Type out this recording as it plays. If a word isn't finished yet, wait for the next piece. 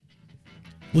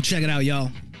Well, check it out,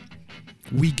 y'all.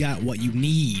 We got what you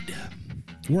need.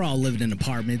 We're all living in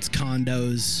apartments,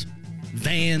 condos,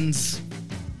 vans.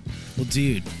 Well,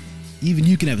 dude, even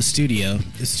you can have a studio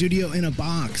in a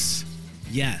box.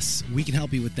 Yes, we can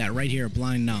help you with that right here at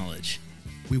Blind Knowledge.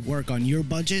 We work on your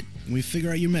budget, and we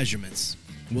figure out your measurements.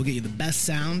 We'll get you the best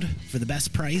sound for the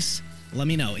best price. Let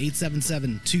me know,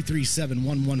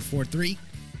 877-237-1143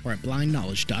 or at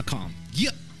blindknowledge.com.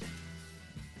 Yep.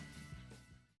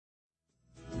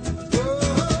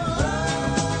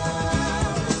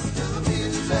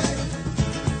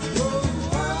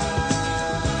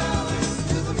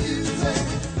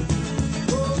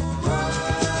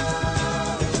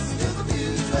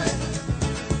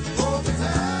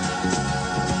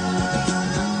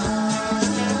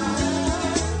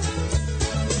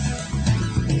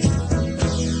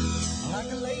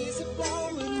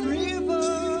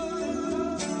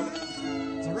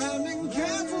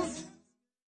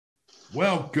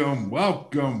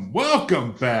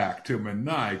 Welcome back to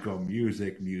Maniacal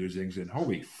Music Musings. And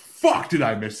holy fuck, did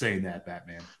I miss saying that,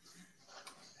 Batman?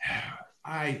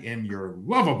 I am your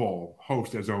lovable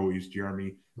host, as always,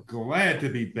 Jeremy. Glad to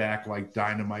be back like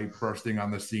dynamite bursting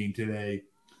on the scene today.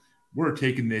 We're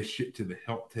taking this shit to the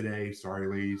hilt today. Sorry,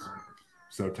 ladies.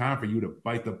 So time for you to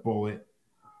bite the bullet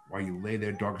while you lay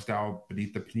there dog style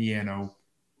beneath the piano.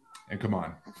 And come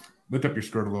on, lift up your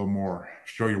skirt a little more.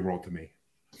 Show your world to me.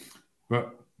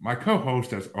 But my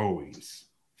co-host, as always,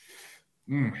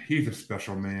 he's a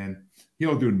special man.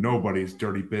 He'll do nobody's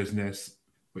dirty business,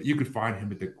 but you could find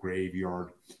him at the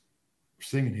graveyard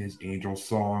singing his angel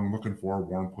song, looking for a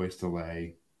warm place to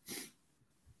lay.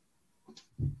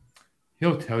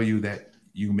 He'll tell you that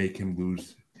you make him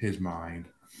lose his mind.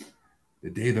 The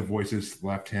day the voices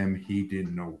left him, he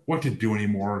didn't know what to do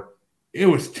anymore. It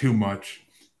was too much.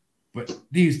 But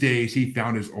these days, he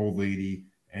found his old lady,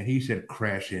 and he said,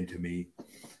 crash into me.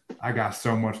 I got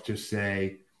so much to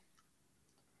say.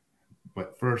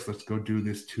 But first, let's go do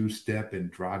this two-step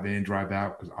and drive in, drive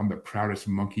out, because I'm the proudest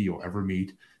monkey you'll ever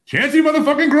meet. Chancey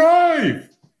motherfucking Grave!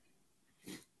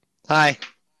 Hi.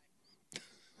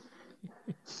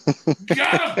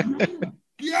 Got him!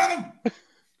 Got him!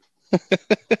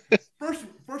 First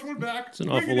one back. It's an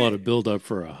awful lot of build-up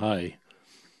for a hi.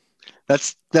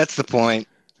 That's the point.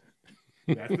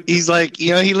 He's like,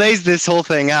 he lays this whole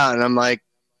thing out, and I'm like,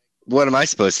 what am I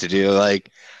supposed to do?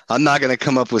 Like, I'm not going to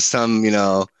come up with some,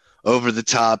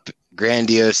 over-the-top,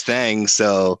 grandiose thing,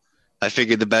 so I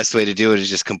figured the best way to do it is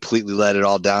just completely let it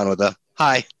all down with a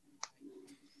hi.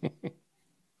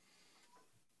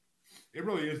 It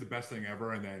really is the best thing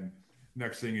ever, and then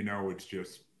next thing you know, it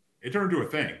turned into a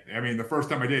thing. I mean, the first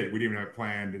time I did it, we didn't even have it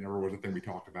planned, and never was a thing we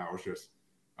talked about. It was just,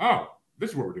 oh,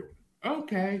 this is what we're doing.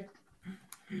 Okay.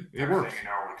 It works. You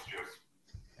know, it's just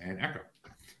an echo.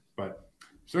 But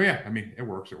so yeah, I mean, it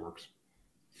works.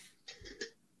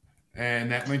 And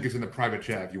that link is in the private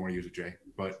chat if you want to use it, Jay.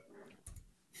 But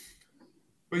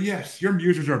yes, your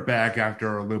musers are back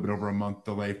after a little bit over a month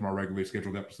delay from our regularly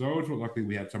scheduled episodes. But luckily,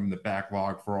 we had some in the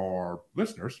backlog for our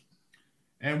listeners,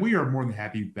 and we are more than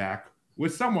happy back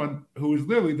with someone who is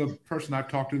literally the person I've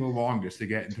talked to the longest to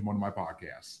get into one of my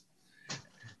podcasts.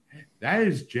 That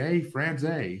is Jay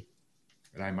Franze.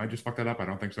 And I might just fuck that up. I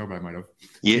don't think so, but I might have.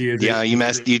 You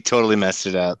totally messed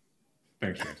it up.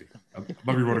 Thanks, Nancy.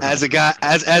 Love your vote. As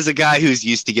a guy who's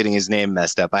used to getting his name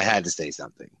messed up, I had to say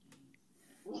something.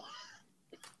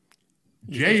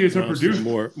 Jay is a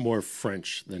producer. More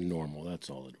French than normal. That's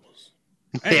all it was.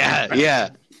 Yeah.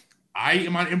 I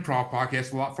am on improv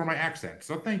podcasts a lot for my accent,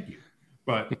 so thank you.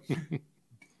 But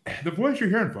the voice you're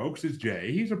hearing, folks, is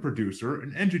Jay. He's a producer,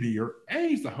 an engineer, and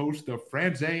he's the host of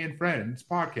Franze and Friends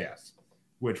podcast,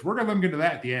 which we're going to let him get into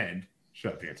that at the end.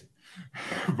 Shut up, Nancy.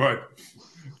 But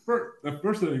the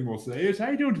first thing we'll say is,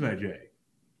 how you doing tonight, Jay?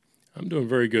 I'm doing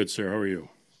very good, sir. How are you?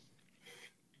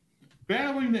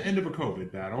 Battling the end of a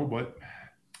COVID battle, but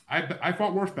I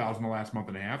fought worse battles in the last month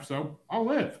and a half, so I'll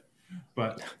live.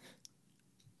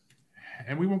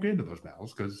 And we won't get into those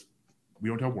battles because we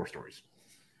don't tell war stories.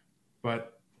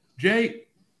 But, Jay,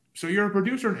 so you're a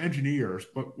producer and engineer,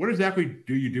 but what exactly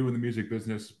do you do in the music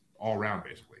business all around,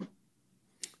 basically?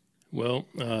 Well,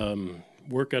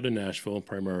 work out of Nashville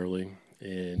primarily,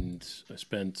 and I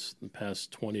spent the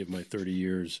past 20 of my 30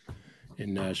 years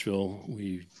in Nashville.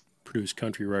 We produce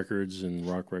country records and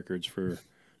rock records for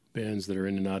bands that are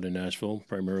in and out of Nashville,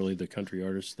 primarily the country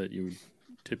artists that you would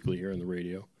typically hear on the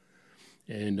radio.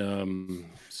 And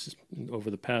over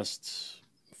the past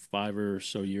 5 or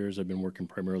so years, I've been working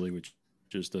primarily with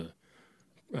just a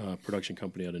production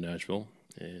company out of Nashville,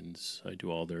 and I do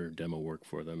all their demo work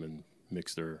for them and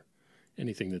mix their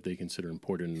anything that they consider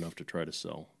important enough to try to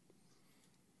sell.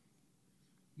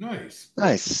 Nice.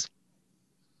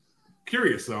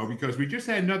 Curious though, because we just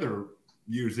had another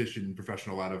musician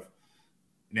professional out of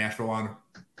Nashville on.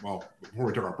 Well, before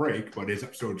we took our break, but his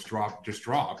episode's just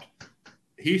dropped.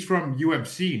 He's from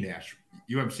UMC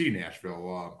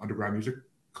Nashville, Underground Music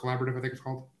Collaborative, I think it's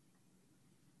called.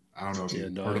 I don't know if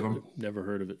you've heard of them. Never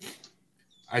heard of it.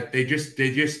 They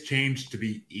just changed to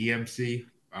be EMC.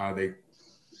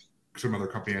 Some other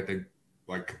company I think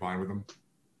like combined with them.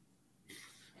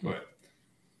 But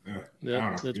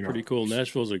that's pretty cool.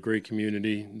 Nashville's a great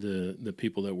community. The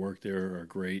people that work there are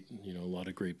great. A lot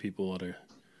of great people, a lot of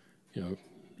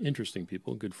interesting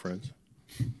people, good friends.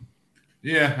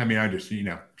 Yeah, I mean, I just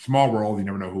small world. You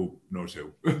never know who knows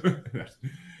who.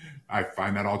 I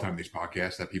find that all the time in these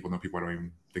podcasts that people know people I don't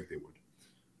even think they would.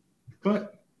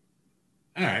 But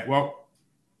all right, well,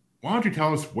 why don't you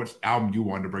tell us what album you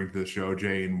wanted to bring to the show,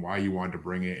 Jay, and why you wanted to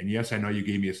bring it? And yes, I know you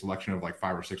gave me a selection of like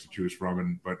 5 or 6 to choose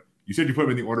from, but you said you put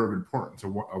them in the order of importance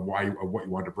of what you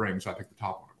wanted to bring, so I picked the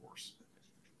top one, of course.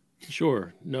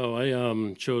 Sure. No,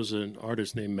 I chose an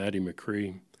artist named Matty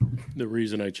McCree. The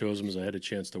reason I chose him is I had a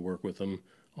chance to work with him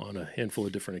on a handful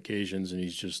of different occasions, and he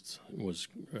just was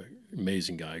an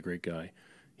amazing guy, great guy.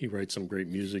 He writes some great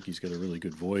music. He's got a really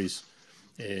good voice.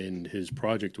 And his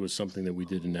project was something that we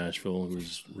did in Nashville. It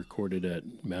was recorded at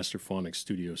Masterphonics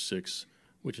Studio 6,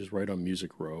 which is right on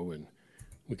Music Row. And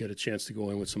we got a chance to go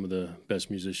in with some of the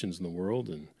best musicians in the world.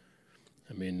 And,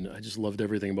 I mean, I just loved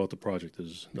everything about the project.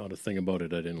 There's not a thing about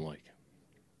it I didn't like.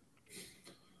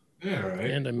 Yeah,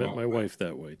 right. And I met my wife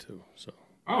that way, too. So.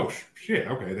 Oh, shit.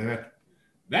 Okay, then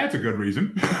that's a good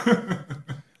reason.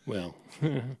 Well...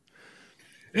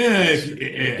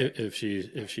 If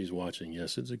she's watching,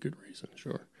 yes, it's a good reason,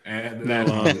 sure. And that's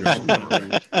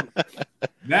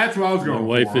what I was going for.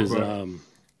 My wife is a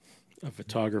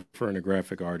photographer and a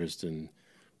graphic artist, and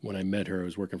when I met her, I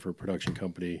was working for a production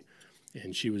company,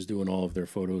 and she was doing all of their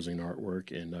photos and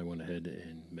artwork, and I went ahead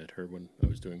and met her when I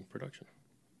was doing production.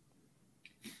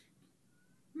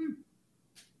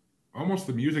 Almost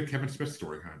the music Kevin Smith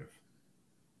story, kind of.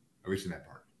 At least in that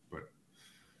part.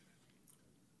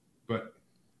 But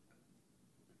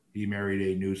he married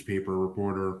a newspaper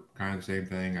reporter, kind of the same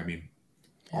thing. I mean,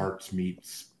 arts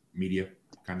meets media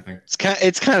kind of thing.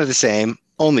 It's kind of the same,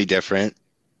 only different.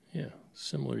 Yeah,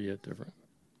 similar yet different.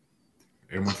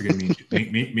 And once again,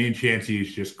 me and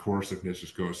Chancey's just coerciveness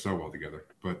just goes so well together.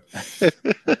 But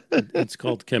it's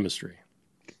called chemistry.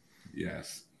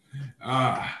 Yes.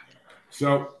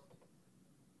 So,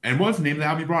 and what's the name of the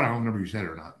album you brought? I don't remember if you said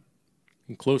it or not.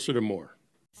 And Closer to More.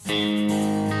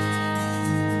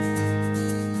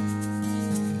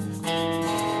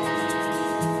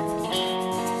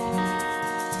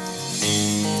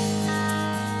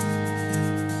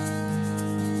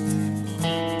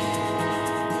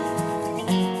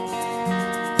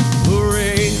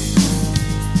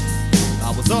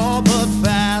 All but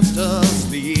fast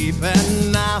asleep,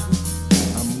 and now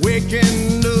I'm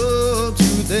waking up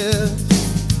to this.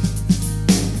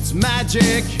 It's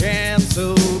magic and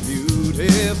so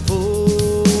beautiful.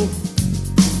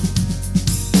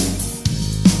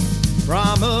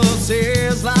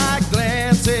 Promises like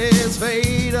glances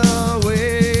fade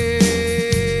away,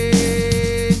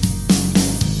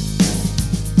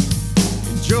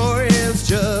 and joy is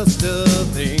just a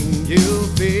thing you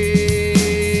feel.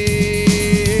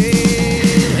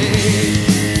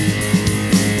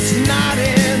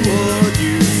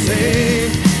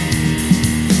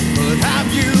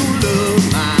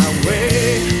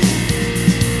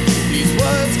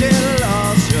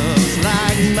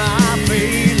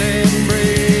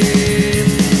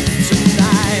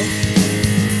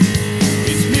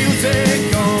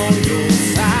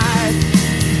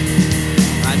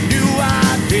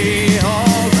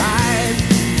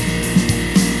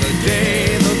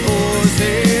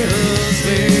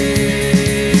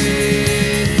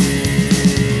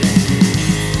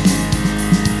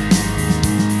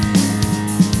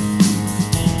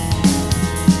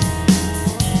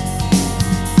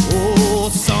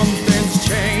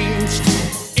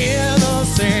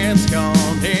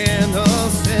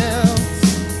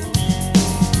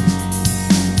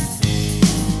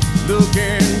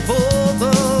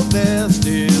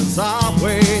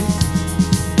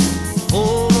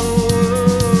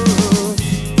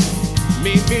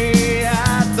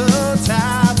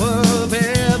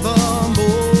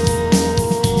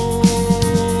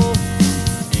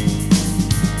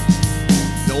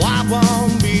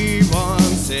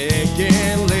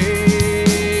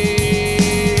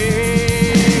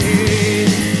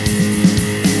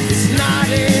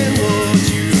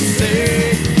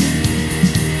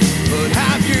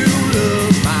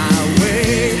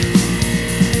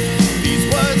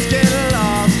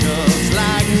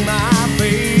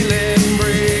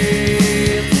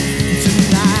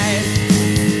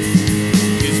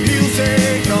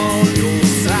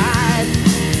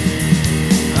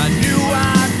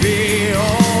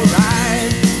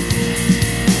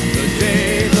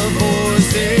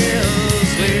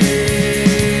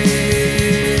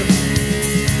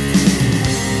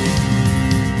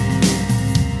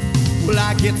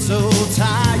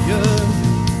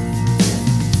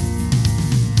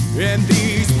 and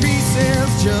these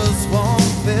pieces just won't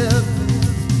fit.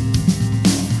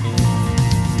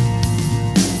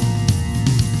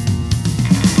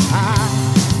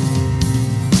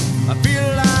 I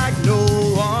feel like no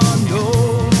one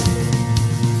knows.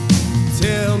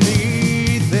 Tell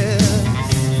me this,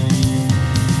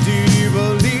 do you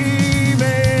believe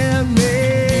in me?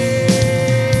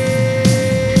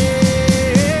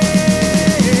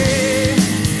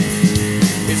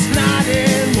 It's not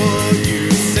in what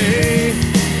you say,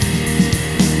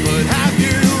 but have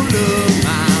you looked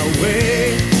my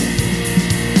way?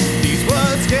 These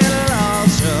words get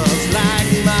lost just like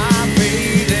my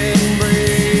fading breath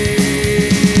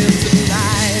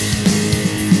tonight.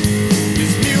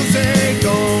 This music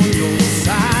on your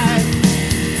side,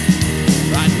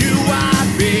 I knew I'd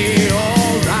be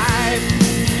alright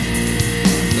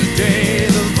the day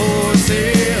the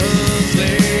voices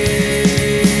leave.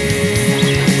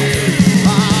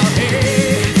 Oh,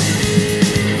 hey,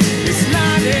 it's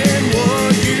not in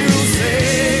what you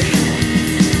say,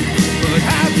 but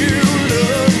have you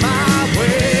looked my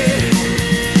way?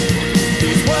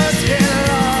 These words get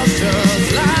lost just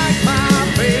like my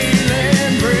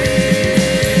failing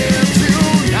breath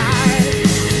tonight.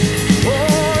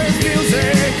 Oh, it's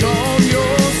music on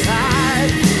your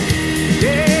side.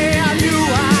 Yeah, I knew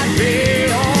I'd be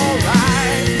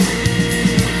alright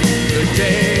the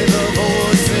day the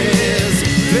voices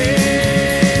leave.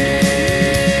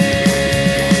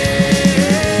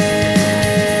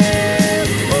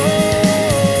 Oh,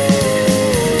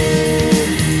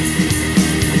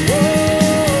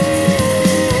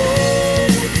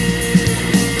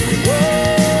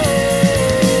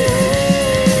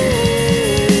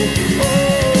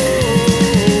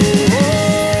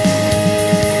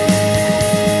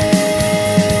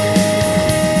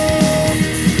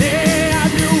 yeah, I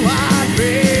knew I'd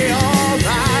be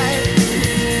alright.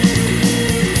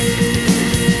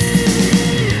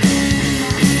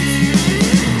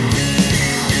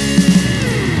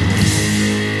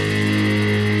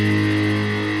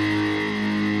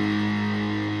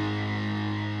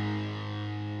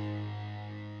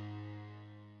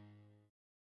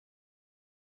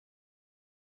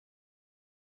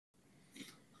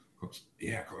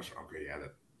 Yeah, closer. Okay,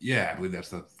 yeah, I believe that's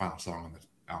the final song on this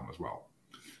album as well.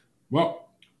 Well,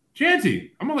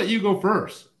 Chancey, I'm gonna let you go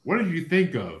first. What did you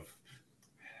think of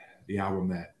the album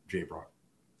that Jay brought?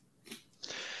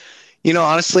 You know,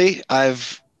 honestly,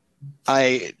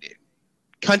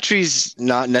 country's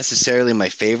not necessarily my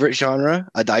favorite genre.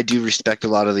 I do respect a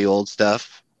lot of the old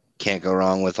stuff. Can't go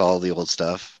wrong with all the old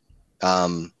stuff.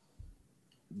 The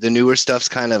newer stuff's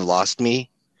kind of lost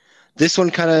me. This one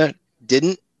kind of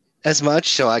didn't as much,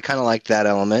 so I kind of liked that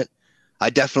element. I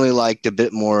definitely liked a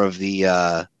bit more of the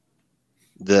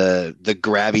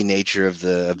grabby nature of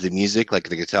the music, like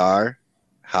the guitar,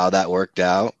 how that worked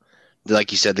out.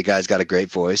 Like you said, the guy's got a great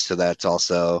voice, so that's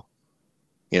also,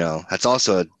 that's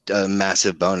also a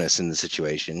massive bonus in the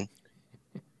situation.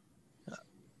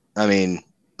 I mean,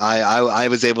 I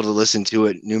was able to listen to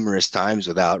it numerous times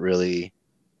without really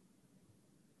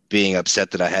being upset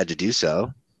that I had to do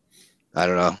so. I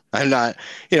don't know. I'm not,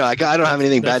 I don't have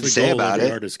anything bad to say about every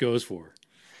it. artist goes for.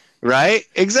 Right?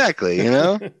 Exactly.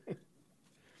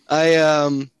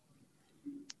 I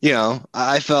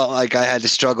felt like I had to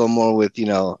struggle more with,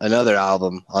 another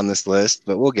album on this list,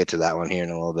 but we'll get to that one here in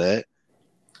a little bit.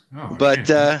 Oh, But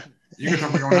man. You can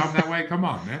talk about going out that way? Come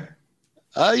on, man.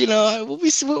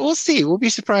 we'll see. We'll be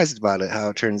surprised about it, how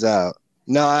it turns out.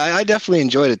 No, I definitely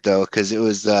enjoyed it though, because it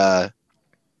was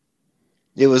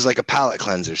like a palate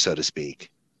cleanser, so to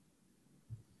speak.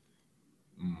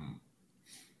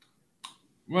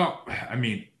 Well, I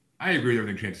mean, I agree with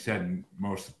everything Chance said in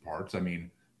most parts. I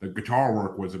mean, the guitar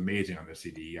work was amazing on the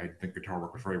CD. I think guitar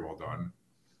work was very well done.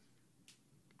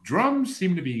 Drums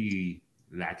seem to be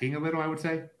lacking a little, I would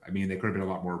say. I mean, they could have been a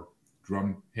lot more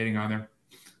drum hitting on there.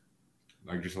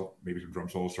 Like just maybe some drum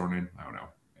solos thrown in. I don't know.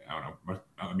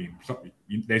 I mean,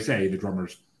 they say the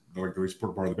drummers are like the least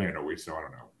important part of the band always, so I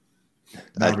don't know.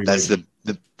 That's the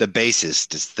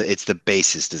bassist. It's the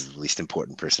bassist is the least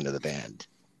important person of the band.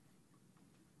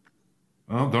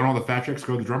 Well, don't all the fat chicks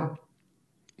go to the drummer?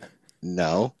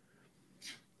 No.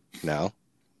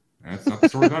 That's not the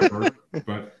story that I've heard.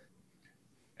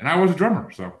 And I was a drummer,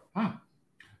 so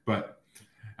But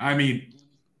I mean,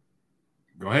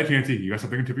 go ahead, Chancey. You got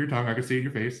something on the tip of your tongue. I can see it in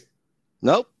your face.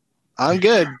 Nope. I'm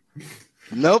good.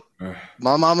 Nope.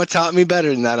 My mama taught me better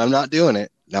than that. I'm not doing it.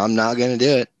 No, I'm not going to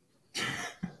do it.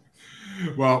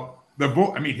 Well,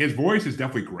 his voice is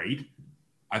definitely great.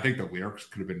 I think the lyrics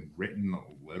could have been written a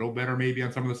little better maybe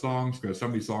on some of the songs, because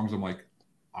some of these songs I'm like,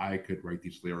 I could write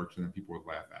these lyrics and then people would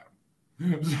laugh at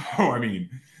them. So, I mean,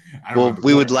 Well,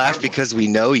 we would laugh because we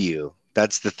know you.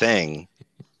 That's the thing.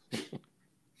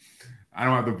 I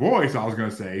don't have the voice. I was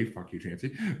gonna say, "Fuck you,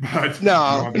 Chancey," but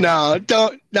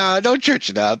don't church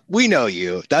it up. We know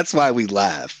you. That's why we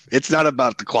laugh. It's not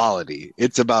about the quality.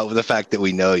 It's about the fact that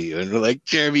we know you, and we're like,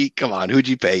 Jeremy, come on, who'd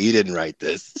you pay? You didn't write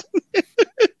this.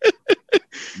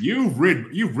 You've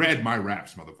read my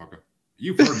raps, motherfucker.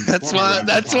 You've heard me. That's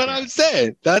what I'm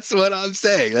saying. That's what I'm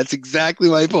saying. That's exactly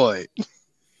my point.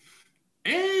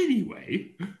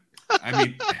 Anyway, I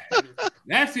mean,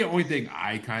 that's the only thing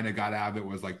I kind of got out of it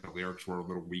was like the lyrics were a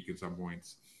little weak at some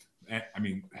points. I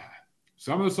mean,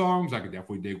 some of the songs I could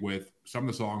definitely dig with. Some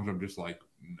of the songs I'm just like,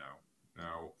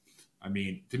 no. I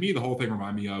mean, to me, the whole thing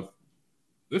reminded me of,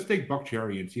 let's take Buck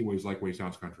Cherry and see what he's like when he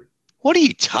sounds country. What are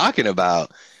you talking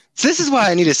about? This is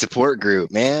why I need a support group,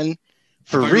 man.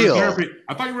 For real.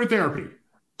 I thought you were in therapy.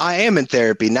 I am in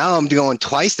therapy. Now I'm going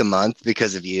twice a month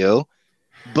because of you.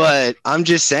 But I'm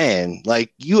just saying, I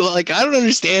don't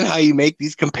understand how you make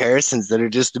these comparisons that are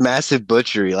just massive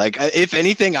butchery. Like, if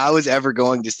anything I was ever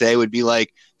going to say would be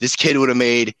like, this kid would have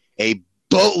made a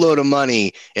boatload of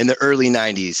money in the early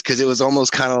 90s, because it was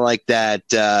almost kind of like that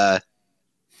Hootie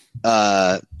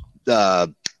and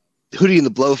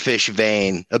the Blowfish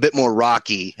vein, a bit more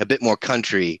rocky, a bit more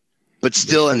country, but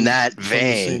still in that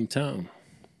vein. From the same town.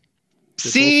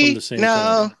 See,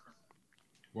 no,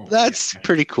 well, that's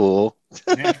pretty cool.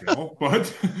 Nashville,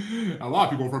 but a lot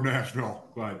of people from Nashville,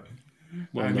 but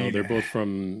they're both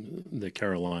from the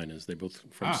Carolinas. They both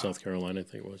from South Carolina, I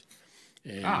think it was,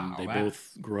 and they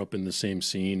both grew up in the same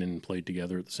scene and played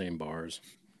together at the same bars.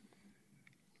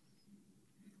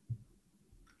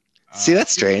 See,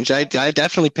 that's strange. I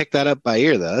definitely picked that up by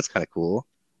ear, though. That's kind of cool.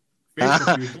 That's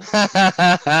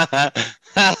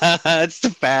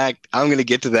the fact. I'm gonna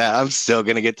get to that. I'm still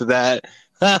gonna get to that.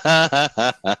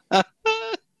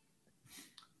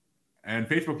 And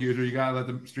Facebook user, you gotta let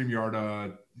the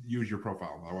StreamYard use your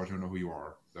profile. Otherwise, you don't know who you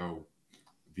are. So,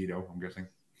 Vito, I'm guessing.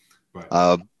 But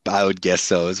I would guess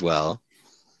so as well.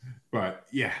 But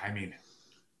yeah, I mean,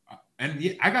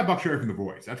 I got Buck Cherry from The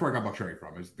Voice. That's where I got Buck Cherry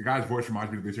from. Is the guy's voice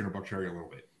reminds me of the singer Buck Cherry a little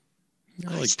bit.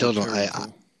 I still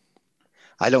don't.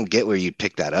 I don't get where you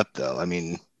pick that up, though. I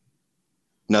mean,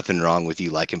 nothing wrong with you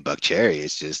liking Buck Cherry.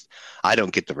 It's just I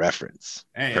don't get the reference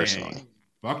personally. Hey.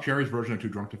 Buck Cherry's version of Too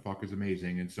Drunk to Fuck is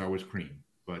amazing, and so is Cream.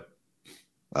 But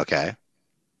okay,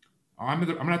 I'm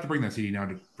gonna have to bring that CD now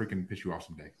to freaking piss you off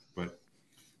someday. But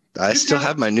I still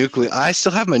have my nuclear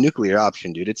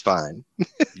option, dude. It's fine.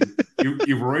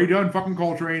 You've already done fucking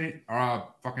Coltrane.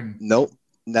 Fucking nope.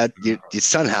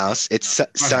 It's Sunhouse. It's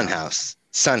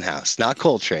Sunhouse, not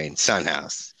Coltrane.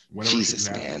 Sunhouse. Whatever. Jesus,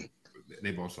 man.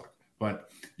 They both suck. But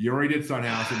you already did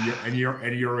Sunhouse, and you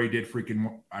already did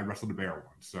freaking I Wrestled a Bear one.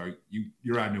 So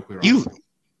you're at nuclear.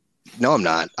 No, I'm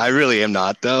not. I really am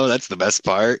not, though. That's the best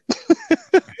part.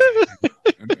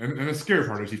 and the scary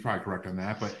part is he's probably correct on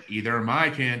that. But either am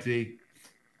I, Chancey.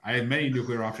 I have many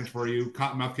nuclear options for you.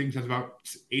 Cottonmouth Kings has about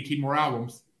 18 more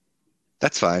albums.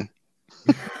 That's fine.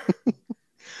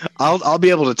 I'll be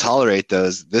able to tolerate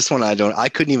those. This one I don't. I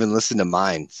couldn't even listen to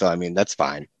mine. So I mean, that's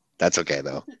fine. That's okay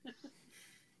though.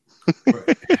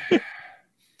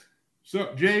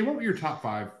 So Jay, what were your top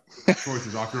 5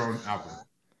 choices off your own album?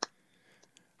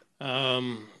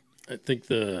 I think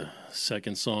the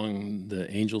second song,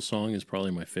 the Angel song, is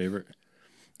probably my favorite.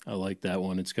 I like that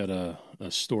one. It's got a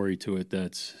story to it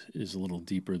that is a little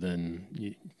deeper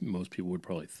than most people would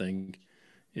probably think.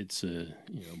 It's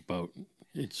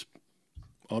it's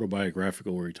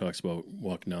autobiographical, where he talks about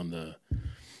walking down the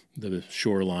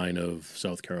shoreline of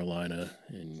South Carolina,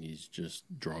 and he's just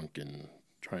drunk and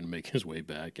trying to make his way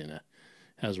back, and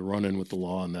has a run-in with the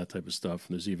law and that type of stuff.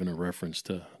 And there's even a reference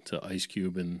to Ice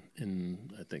Cube in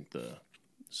I think the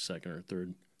second or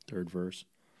third verse.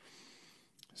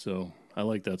 So I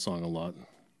like that song a lot.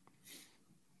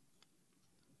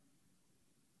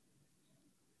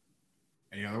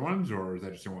 Any other ones, or is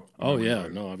that just one? Oh yeah,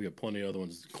 no, I've got plenty of other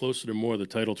ones. Closer to More, the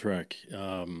title track.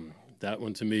 That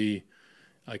one to me,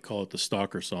 I call it the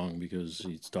stalker song because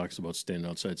he talks about standing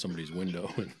outside somebody's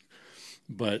window.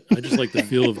 But I just like the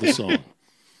feel of the song.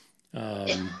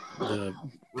 The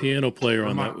piano player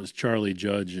on that was Charlie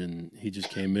Judge, and he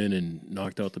just came in and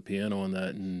knocked out the piano on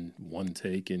that in one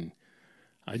take. And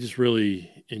I just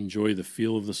really enjoy the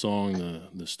feel of the song,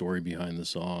 the story behind the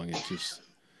song.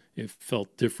 It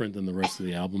felt different than the rest of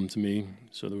the album to me.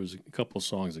 So there was a couple of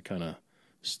songs that kind of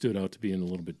stood out to being a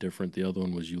little bit different. The other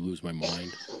one was You Lose My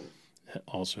Mind.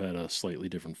 Also had a slightly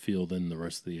different feel than the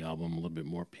rest of the album, a little bit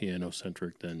more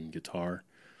piano-centric than guitar.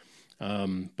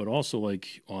 But also,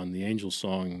 like on the Angel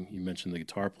song, you mentioned the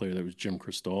guitar player. That was Jim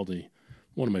Cristaldi,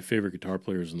 one of my favorite guitar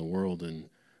players in the world. And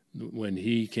when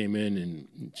he came in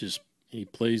and just he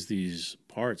plays these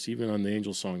parts, even on the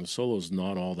Angel song, the solo is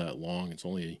not all that long. It's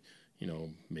only,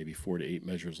 maybe 4 to 8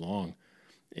 measures long.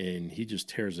 And he just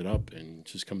tears it up and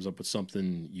just comes up with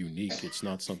something unique. It's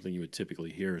not something you would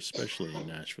typically hear, especially in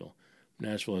Nashville.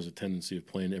 Nashville has a tendency of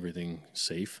playing everything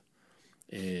safe,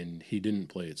 and he didn't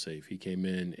play it safe. He came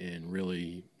in and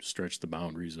really stretched the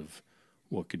boundaries of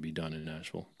what could be done in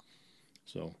Nashville.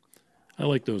 So I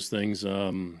like those things.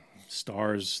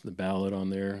 Stars, the ballad on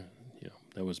there,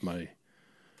 that was my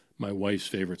wife's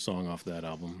favorite song off that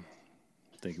album.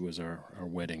 I think it was our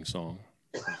wedding song,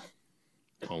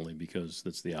 only because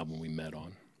that's the album we met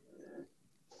on.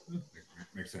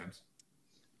 Makes sense.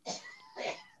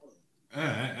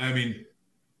 I mean,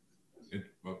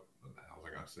 what the hell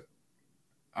was I gonna say?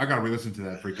 I gotta re-listen to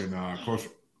that freaking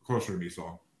Closer to Me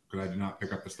song because I did not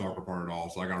pick up the stalker part at all,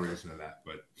 so I gotta re-listen to that.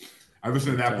 But I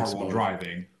listened to that part while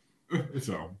driving,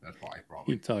 so that's why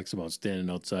probably. He talks about standing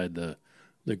outside the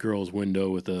girl's window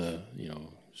with a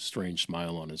strange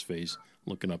smile on his face,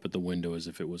 looking up at the window as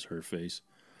if it was her face,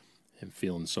 and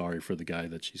feeling sorry for the guy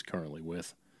that she's currently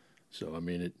with. So I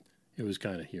mean, it was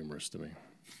kind of humorous to me.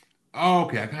 Oh,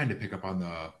 okay. I kind of pick up on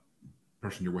the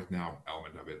person you're with now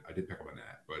element of it. I did pick up on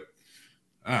that, but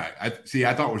all right. I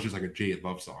thought it was just like a jaded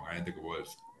love song. I didn't think it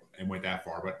was, and went that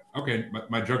far. But okay,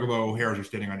 my Juggalo hairs are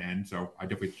standing on end, so I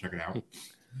definitely check it out.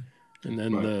 And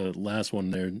then the last one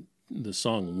there, the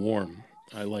song "Warm."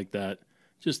 I like that.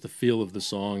 Just the feel of the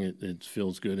song, it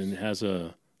feels good, and it has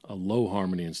a low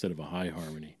harmony instead of a high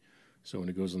harmony. So when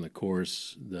it goes in the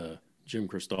chorus, the Jim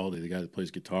Cristaldi, the guy that plays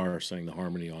guitar, sang the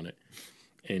harmony on it,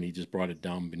 and he just brought it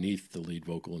down beneath the lead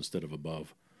vocal instead of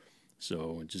above.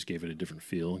 So it just gave it a different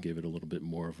feel, gave it a little bit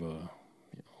more of a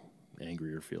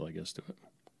angrier feel, I guess, to it.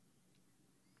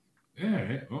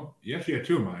 Yeah, well, you actually had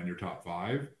 2 of mine in your top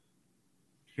 5.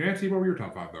 Chancy, what were your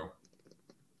top 5 though?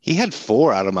 He had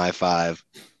 4 out of my 5.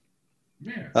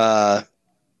 Yeah.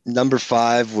 Number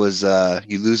 5 was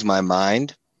 "You Lose My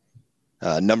Mind."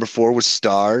 Number 4 was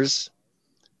 "Stars."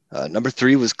 Number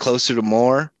 3 was "Closer to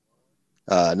More."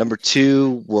 Number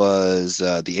 2 was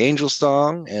the Angel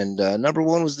song, and number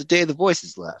 1 was "The Day the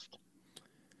Voices Left."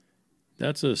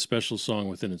 That's a special song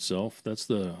within itself. That's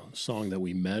the song that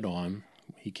we met on.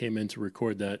 He came in to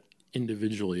record that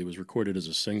individually. It was recorded as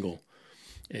a single,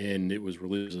 and it was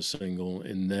released as a single.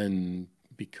 And then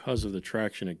because of the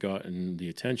traction it got and the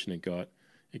attention it got,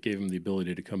 it gave him the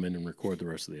ability to come in and record the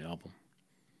rest of the album.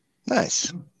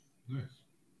 Nice. Nice.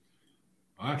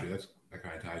 Well, actually, that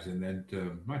kind of ties in then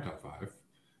to my top 5.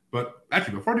 But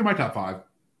actually, before I do my top 5,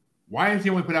 why has he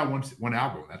only put out one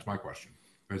album? That's my question.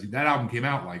 Because that album came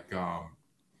out like,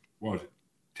 what was it,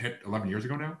 10, 11 years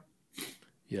ago now?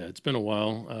 Yeah, it's been a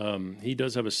while. He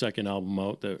does have a second album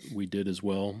out that we did as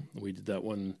well. We did that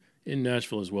one in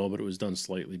Nashville as well, but it was done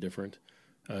slightly different.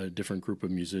 A different group of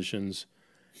musicians.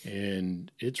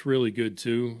 And it's really good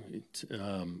too.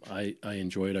 I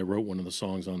enjoy it. I wrote one of the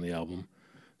songs on the album.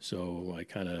 So I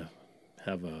kind of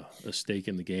have a stake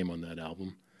in the game on that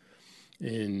album.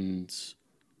 And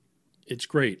it's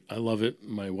great. I love it.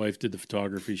 My wife did the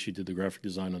photography. She did the graphic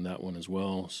design on that one as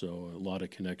well. So a lot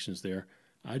of connections there.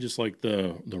 I just like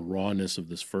the rawness of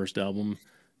this first album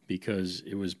because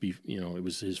it was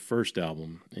his first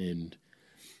album, and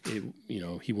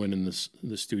he went in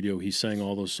the studio. He sang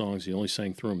all those songs. He only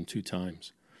sang through them 2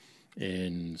 times,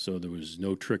 and so there was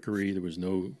no trickery. There was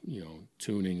no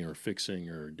tuning or fixing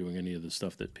or doing any of the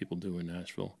stuff that people do in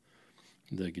Nashville.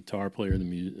 The guitar player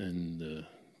and the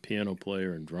piano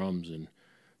player and drums, and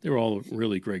they were all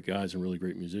really great guys and really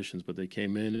great musicians, but they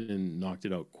came in and knocked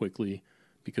it out quickly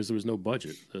because there was no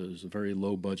budget. There was a very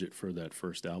low budget for that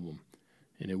first album.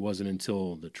 And it wasn't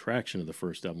until the traction of the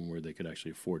first album where they could actually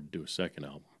afford to do a second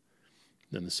album.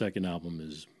 Then the second album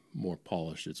is more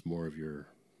polished. It's more of your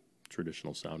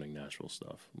traditional sounding Nashville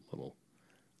stuff, a little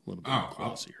bit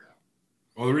classier.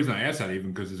 Well, the reason I asked that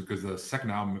even because the second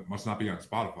album must not be on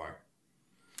Spotify.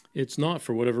 It's not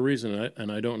for whatever reason,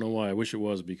 and I don't know why. I wish it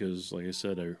was because, like I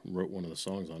said, I wrote one of the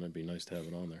songs on it. It'd be nice to have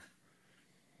it on there.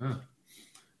 Huh.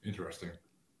 Interesting.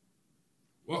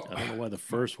 Well, I don't know why the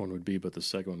first one would be, but the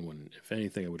second one wouldn't. If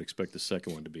anything, I would expect the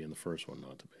second one to be and the first one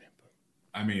not to be. But.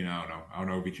 I mean, I don't know. I don't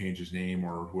know if he changed his name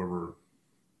or whoever,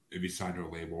 if he signed to a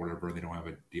label or whatever, they don't have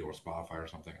a deal with Spotify or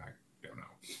something. I don't know.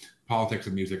 Politics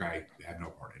and music, I have no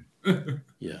part in.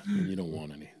 Yeah, you don't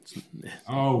want any. It's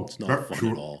not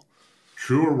fun at all.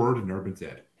 Truer word had never been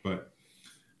said. But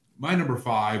my number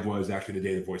 5 was actually The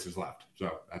Day the Voices Left.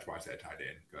 So that's why I said tied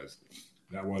in, because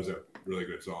that was a really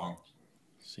good song.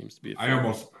 Seems to be. I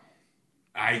almost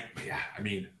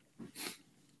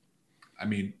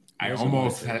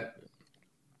had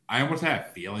I almost had a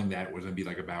feeling that it was going to be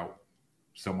like about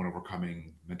someone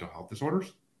overcoming mental health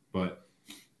disorders, but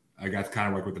I guess kind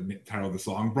of like what the title of the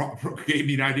song gave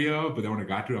me an idea of. But then when I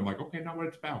got to it, I'm like, okay, not what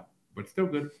it's about, but still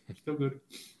good. It's still good.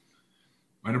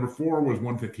 My number 4 was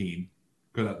 115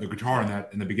 because the guitar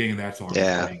in the beginning of that song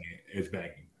is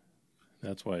banging.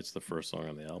 That's why it's the first song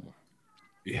on the album.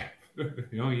 Yeah,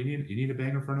 you need a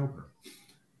banger for an opener.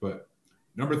 But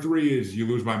number 3 is "You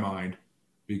Lose My Mind"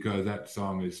 because that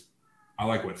song is. I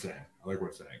like what it's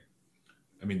saying.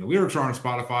 I mean, the lyrics are on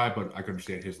Spotify, but I can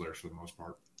understand his lyrics for the most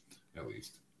part, at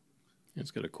least.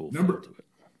 It's got a cool feel to it.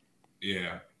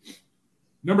 Yeah.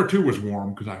 Number 2 was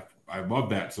 "Warm" because I love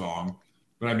that song.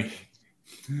 But I mean,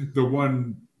 the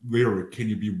one lyric, "Can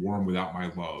you be warm without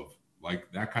my love?"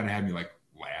 Like that kind of had me like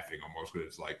laughing almost because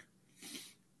it's like,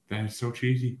 that is so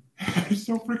cheesy. That is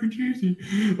so freaking cheesy.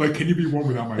 Like, can you be warm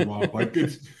without my love? Like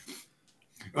it's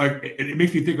like it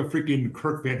makes me think of freaking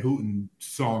Kirk Van Houten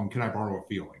song, "Can I Borrow a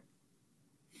Feeling?"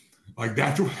 Like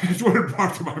that's what it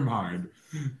brought to my mind.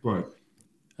 But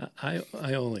I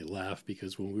only laugh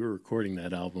because when we were recording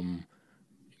that album,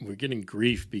 we're getting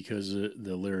grief because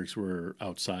the lyrics were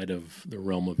outside of the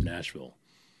realm of Nashville.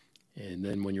 And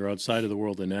then when you're outside of the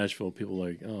world of Nashville, people are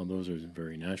like, oh, those are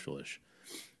very Nashville-ish.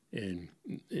 And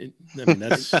I mean,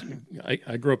 that's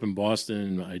I grew up in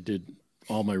Boston. I did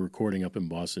all my recording up in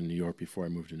Boston, New York before I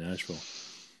moved to Nashville.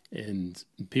 And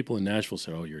people in Nashville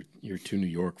said, "Oh, you're too New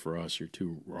York for us. You're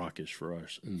too rockish for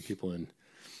us." And people in,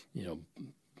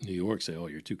 New York say, "Oh,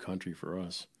 you're too country for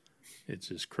us." It's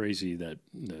just crazy that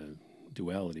the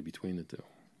duality between the two.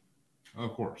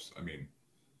 Of course, I mean,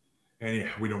 and yeah,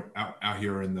 we don't out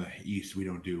here in the East. We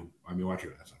don't do. I mean,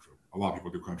 actually, that's not true. A lot of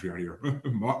people do country out here.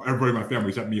 Everybody in my family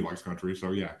except me likes country.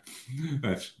 So yeah,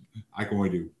 I can only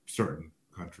do certain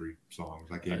country songs.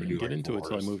 I can't even do get into it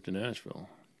till I moved to Nashville.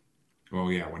 Well,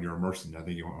 yeah, when you're immersed in it, I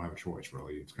think you won't have a choice,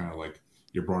 really. It's kind of like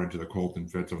you're brought into the cult and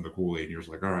fed some of the Kool-Aid, and you're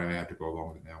just like, all right, I have to go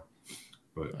along with it now.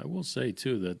 But I will say,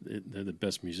 too, that they're the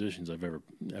best musicians I've ever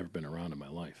been around in my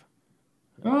life.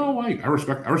 I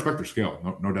respect their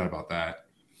skill. No doubt about that.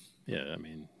 Yeah, I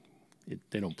mean,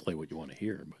 they don't play what you want to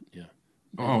hear, but yeah.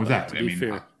 Oh, exactly. To be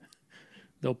fair,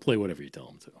 they'll play whatever you tell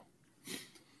them to.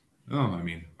 Oh, I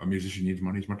mean, a musician needs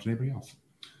money as much as anybody else.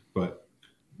 But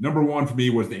number 1 for me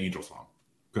was the Angel song.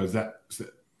 Because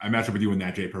I matched up with you in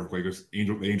that, Jay, perfectly. Because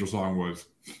the Angel song was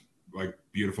like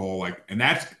beautiful, like, and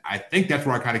I think that's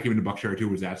where I kind of came into Buck Cherry too,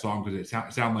 was that song because it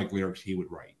sounded like lyrics he would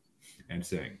write and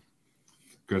sing.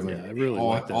 Because like, I really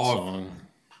like that song.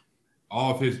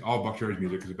 All Buck Cherry's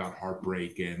music is about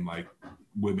heartbreak and like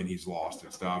women he's lost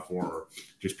and stuff, or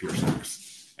just pure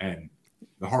sex. And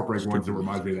the heartbreak ones that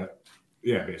reminds me of that.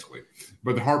 Yeah, basically.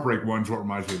 But the heartbreak one's what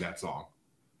reminds me of that song.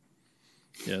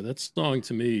 Yeah, that song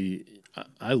to me,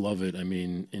 I love it. I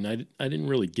mean, and I didn't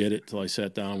really get it till I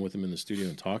sat down with him in the studio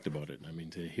and talked about it. I mean,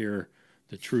 to hear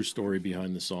the true story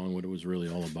behind the song, what it was really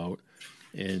all about,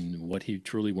 and what he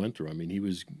truly went through. I mean, he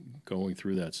was going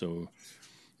through that. So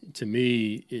to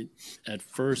me, at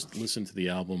first, listen to the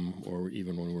album, or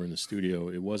even when we were in the studio,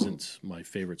 it wasn't my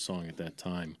favorite song at that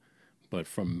time. But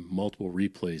from multiple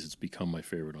replays, it's become my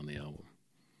favorite on the album.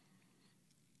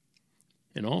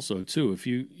 And also, too, if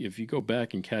you go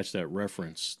back and catch that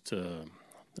reference to,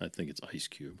 I think it's Ice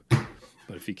Cube,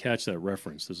 but if you catch that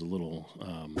reference, there's a little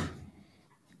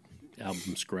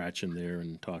album scratch in there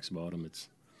and talks about him. It's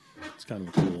kind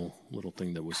of a cool little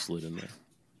thing that was slid in there.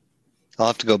 I'll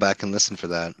have to go back and listen for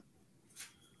that.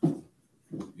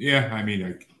 Yeah, I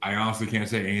mean, I honestly can't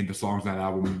say any of the songs on that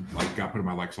album got put in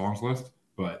my songs list,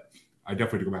 but I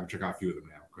definitely have to go back and check out a few of them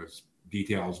now because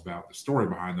details about the story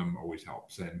behind them always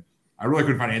helps. And I really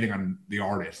couldn't find anything on the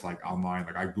artist online.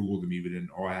 I Googled them even, and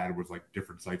all I had was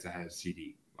different sites that had a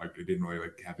CD. It didn't really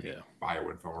have any bio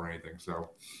info or anything.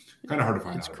 So kind of hard to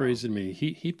find out. It's crazy to me.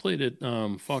 He played at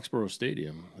Foxborough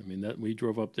Stadium. I mean, that we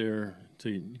drove up there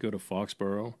to go to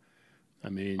Foxborough. I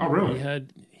mean, oh, really?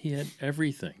 He had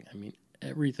everything. I mean,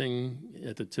 everything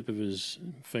at the tip of his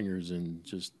fingers, and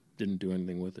just didn't do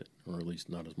anything with it, or at least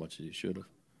not as much as he should have.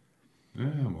 Yeah,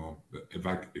 well,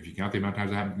 if you count the amount of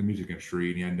times it happened in the music industry,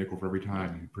 and you had a nickel for every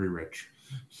time, you're pretty rich.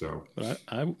 So, but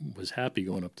I was happy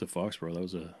going up to Foxborough. That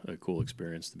was a cool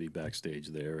experience to be backstage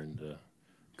there and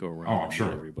go around and meet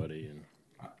everybody. And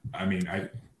I mean,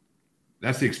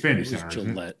 that's the Xfinity Center. It was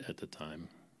Gillette at the time.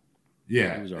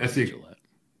 Yeah, it was Gillette.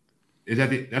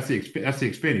 That's the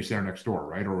Xfinity Center next door,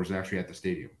 right? Or was it actually at the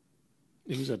stadium?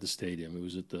 It was at the stadium. It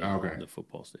was at the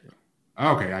football stadium.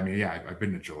 Okay, I mean, yeah, I've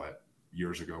been to Gillette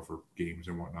years ago for games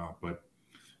and whatnot, but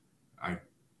I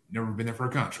never been there for a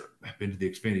concert. I've been to the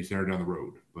Xfinity Center down the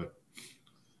road, but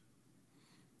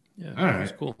yeah, it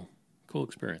was cool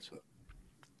experience.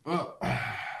 Well,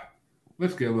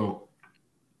 let's get a little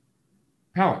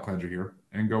palate cleanser here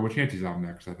and go with Chancy's album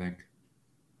next, I think.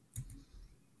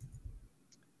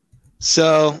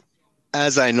 So,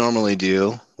 as I normally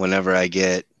do, whenever I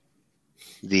get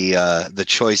the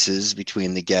choices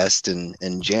between the guest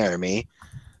and Jeremy,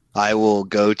 I will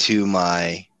go to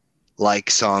my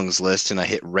like songs list and I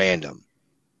hit random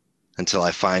until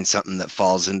I find something that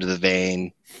falls into the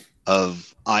vein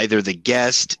of either the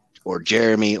guest or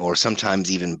Jeremy, or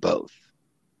sometimes even both.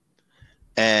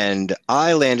 And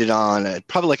I landed on,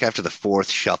 probably like after the fourth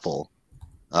shuffle,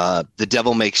 The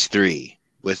Devil Makes Three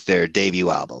with their debut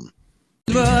album.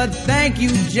 But thank you,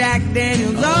 Jack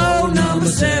Daniels. Oh, number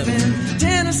 7.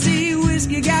 Tennessee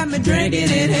whiskey got me drinking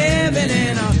in heaven.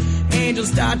 And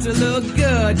angels start to look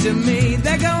good to me.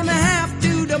 They're gonna have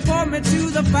to deport me to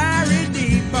the fiery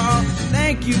deep. Oh,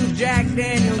 thank you, Jack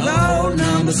Daniels. Oh,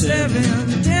 number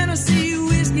 7. Tennessee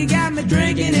whiskey got me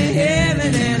drinking in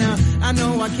heaven. And I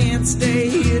know I can't stay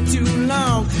here too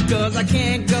long, 'cause I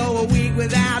can't go a week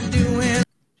without doing.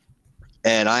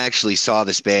 And I actually saw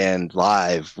this band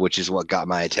live, which is what got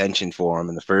my attention for them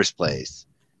in the first place.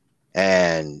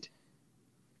 And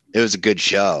it was a good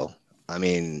show. I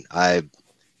mean,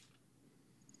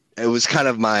 it was kind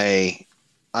of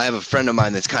I have a friend of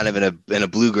mine that's kind of in a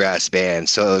bluegrass band.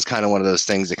 So it was kind of one of those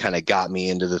things that kind of got me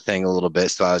into the thing a little bit.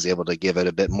 So I was able to give it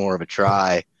a bit more of a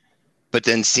try. But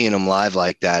then seeing them live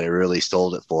like that, it really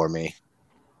sold it for me.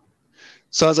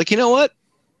 So I was like, you know what?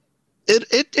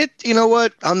 You know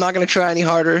what? I'm not going to try any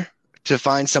harder to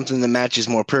find something that matches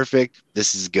more perfect.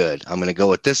 This is good. I'm going to go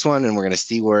with this one, and we're going to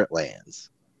see where it lands.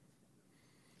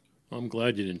 I'm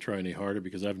glad you didn't try any harder,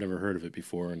 because I've never heard of it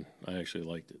before, and I actually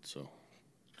liked it. So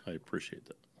I appreciate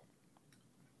that.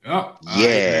 Oh,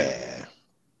 yeah.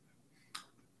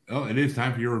 Well, it is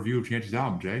time for your review of Chancy's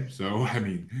album, Jay. So, I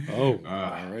mean. All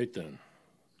right then.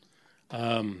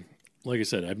 Like I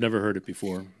said, I've never heard it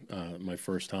before. My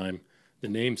first time. The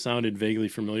name sounded vaguely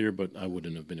familiar, but I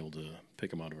wouldn't have been able to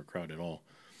pick them out of a crowd at all.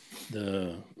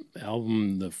 The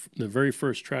album, the very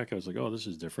first track, I was like, oh, this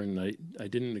is different. And I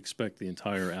didn't expect the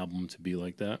entire album to be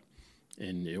like that,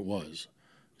 and it was.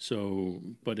 So,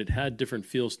 but it had different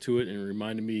feels to it, and it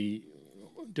reminded me,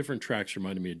 different tracks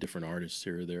reminded me of different artists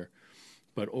here or there.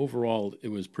 But overall, it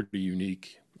was pretty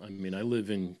unique. I mean, I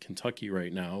live in Kentucky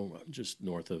right now, just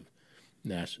north of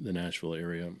the Nashville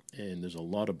area, and there's a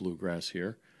lot of bluegrass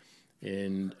here.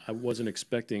 And I wasn't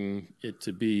expecting it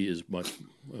to be as much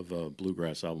of a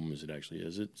bluegrass album as it actually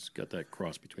is. It's got that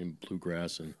cross between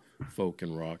bluegrass and folk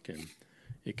and rock, and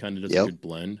it kind of does a good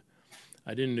blend.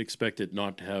 I didn't expect it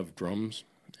not to have drums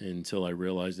until I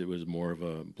realized it was more of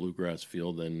a bluegrass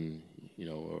feel than,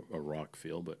 a rock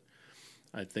feel. But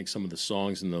I think some of the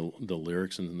songs and the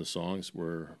lyrics in the songs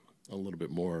were a little bit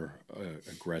more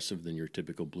aggressive than your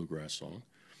typical bluegrass song.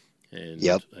 And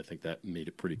I think that made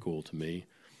it pretty cool to me.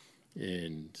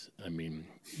 And I mean,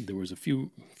 there was a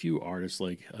few artists,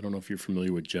 like, I don't know if you're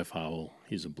familiar with Jeff Howell.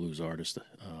 He's a blues artist.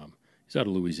 He's out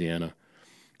of Louisiana.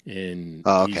 And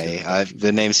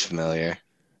the name's familiar.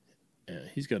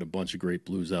 He's got a bunch of great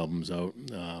blues albums out.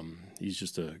 He's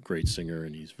just a great singer,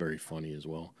 and he's very funny as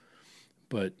well.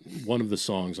 But one of the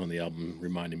songs on the album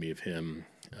reminded me of him.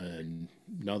 And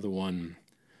another one,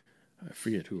 I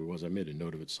forget who it was. I made a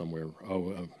note of it somewhere.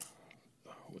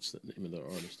 What's the name of the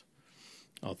artist?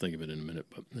 I'll think of it in a minute.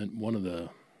 But one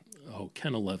of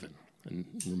Ken 11, and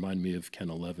remind me of Ken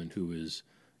 11, who is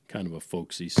kind of a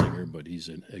folksy singer, but he's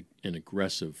an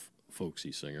aggressive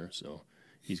folksy singer. So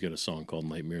he's got a song called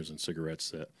Nightmares and Cigarettes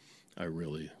that I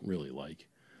really, really like.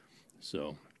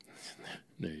 So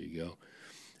there you go.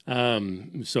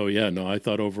 I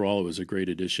thought overall it was a great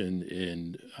addition,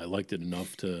 and I liked it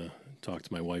enough to talk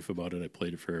to my wife about it. I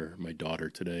played it for my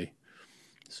daughter today.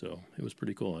 So it was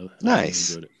pretty cool. I really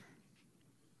enjoyed it.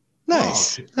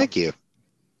 Nice. Thank you.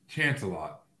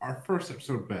 Chance-a-lot. Our first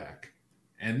episode back.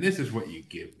 And this is what you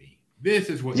give me. This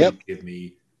is what you give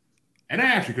me. And I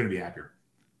actually couldn't be happier.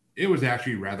 It was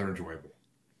actually rather enjoyable.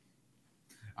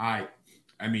 I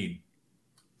mean,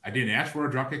 I didn't ask for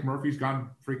a Dropkick Murphys Gone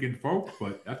Freaking Folk,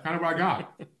 but that's kind of what I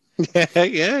got.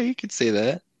 Yeah, you could say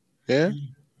that. Yeah.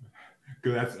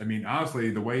 Because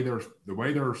honestly, the way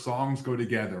their songs go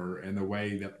together, and the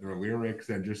way that their lyrics,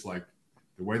 and just like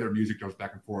the way their music goes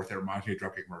back and forth, it reminds me of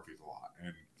Dropkick Murphys a lot.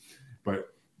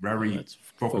 But very that's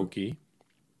folky.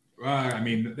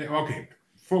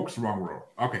 Folk's the wrong word.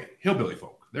 Okay, hillbilly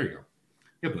folk. There you go,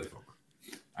 hillbilly folk.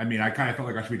 I kind of felt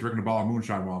like I should be drinking a bottle of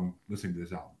moonshine while I'm listening to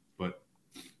this album, but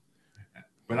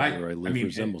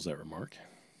resembles that remark.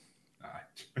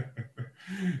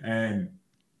 And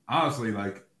honestly,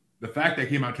 like, the fact that it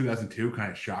came out in 2002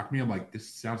 kind of shocked me. I'm like, this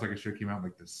sounds like it should have came out in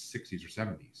like the 60s or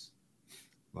 70s.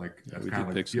 Like Yeah, that's we kind of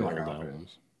did like pick the some feel I old got.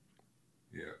 albums.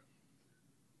 Yeah.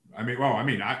 I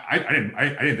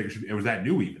didn't think it was that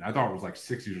new even. I thought it was like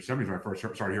 60s or 70s when I first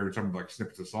started hearing some like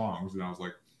snippets of songs, and I was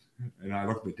like, and I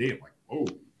looked at the date, I'm like, oh,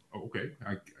 okay,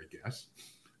 I guess.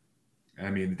 I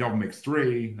mean, the Devil Makes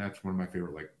Three. That's one of my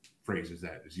favorite like phrases.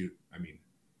 That is you. I mean,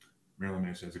 Marilyn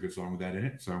Manson has a good song with that in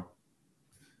it. So,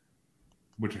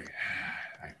 which if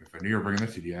I knew you were bringing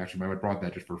this CD, I actually might have brought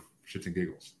that just for shits and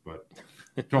giggles. But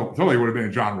totally would have been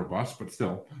a genre bust, but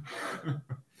still,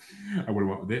 I would have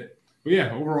went with it. But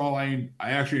yeah, overall, I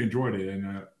actually enjoyed it,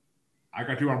 and I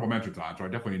got 2 honorable mentions on, so I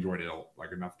definitely enjoyed it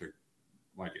like enough to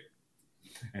like it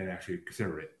and actually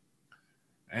consider it.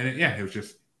 And it was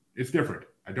just it's different.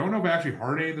 I don't know if I actually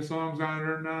heard any of the songs on it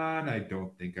or not. I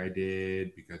don't think I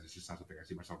did because it's just not something I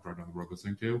see myself driving down the road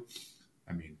listening to.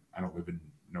 I mean, I don't live in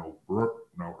no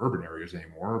urban areas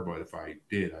anymore, but if I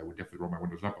did, I would definitely roll my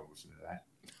windows up and listen to that.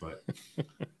 But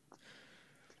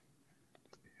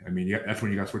I mean, yeah, that's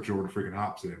when you got to switch over to freaking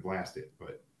hops and blast it.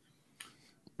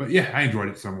 But yeah, I enjoyed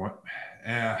it somewhat.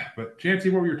 But Chancey,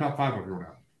 what were your top 5 of your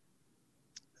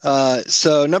album?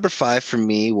 So number 5 for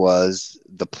me was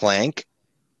The Plank.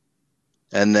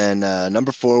 And then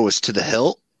number 4 was To the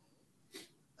Hilt.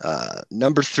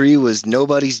 Number 3 was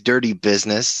Nobody's Dirty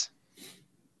Business.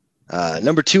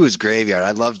 Number 2 was Graveyard.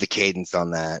 I love the cadence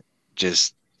on that.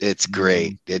 Just, it's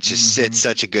great. It just it's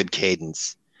such a good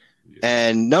cadence. Yeah.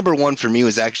 And number 1 for me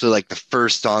was actually like the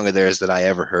first song of theirs that I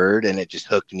ever heard, and it just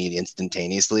hooked me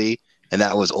instantaneously. And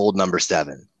that was Old Number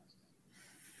 7.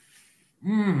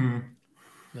 Mm-hmm.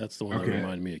 That's the one that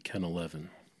reminded me of Ken 11.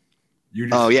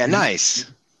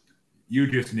 Nice. You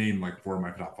just named like 4 of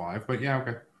my top 5, but yeah,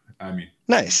 okay. I mean,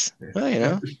 nice. Well, you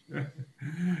know.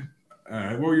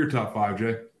 What were your top 5,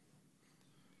 Jay?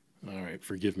 All right,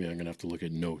 forgive me. I'm gonna have to look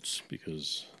at notes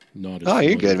because not. Oh,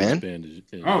 you're good, man. Chancey's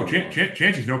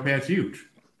notepad's huge.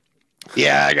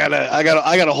 Yeah, I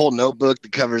got a whole notebook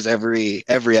that covers every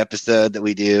episode that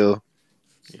we do.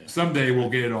 Yeah. Someday we'll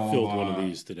get it all. Filled one of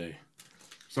these today.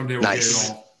 Someday we'll get it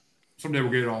all. Someday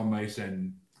we'll get it all nice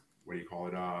and what do you call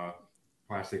it?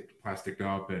 Plastic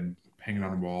up and hanging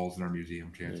on the walls in our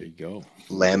museum. Chancey. There you go.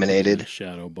 Laminated.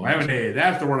 Shadow box. Laminated.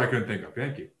 That's the word I couldn't think of.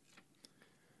 Thank you.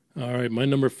 All right, my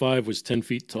number 5 was 10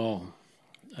 Feet Tall.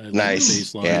 Nice. The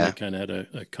bass line. Yeah. It kind of had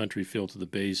a country feel to the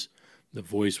bass. The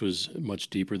voice was much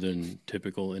deeper than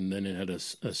typical, and then it had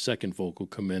a second vocal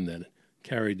come in that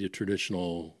carried the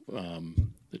traditional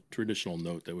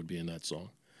note that would be in that song.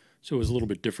 So it was a little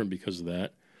bit different because of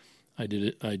that. I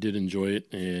did enjoy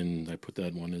it, and I put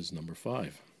that one as number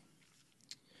 5.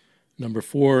 Number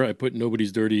 4, I put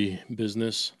Nobody's Dirty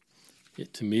Business.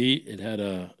 To me,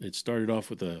 it started off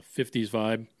with a 50s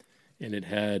vibe, and it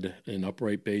had an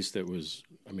upright bass that was,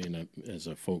 I mean, as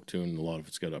a folk tune, a lot of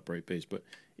it's got upright bass, but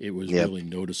it was really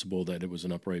noticeable that it was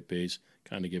an upright bass,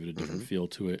 kind of give it a different feel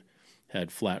to it.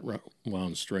 Had flat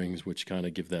wound strings, which kind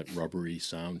of give that rubbery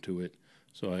sound to it.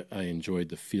 So I enjoyed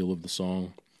the feel of the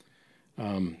song.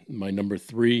 My number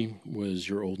 3 was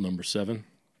Your Old Number 7.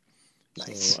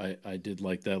 Nice. So I did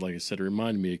like that. Like I said, it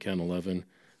reminded me of Ken 11,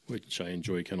 which I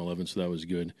enjoy Ken 11, so that was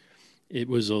good. It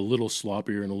was a little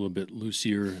sloppier and a little bit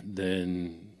loosier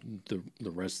than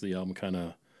the rest of the album.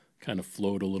 Kind of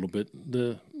flowed a little bit.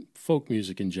 The folk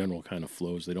music in general kind of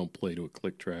flows. They don't play to a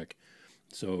click track,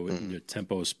 so the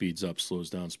tempo speeds up, slows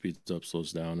down, speeds up,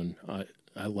 slows down. And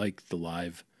I like the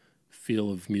live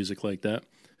feel of music like that.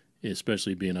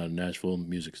 Especially being out of Nashville,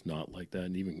 music's not like that.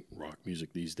 And even rock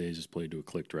music these days is played to a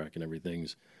click track and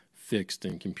everything's fixed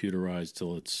and computerized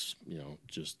till it's,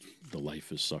 just the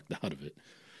life is sucked out of it.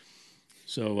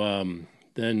 So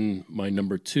then my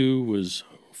number 2 was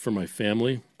For My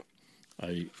Family.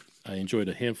 I enjoyed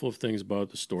a handful of things about it.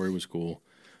 The story was cool.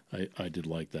 I did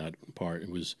like that part.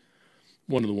 It was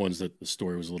one of the ones that the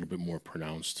story was a little bit more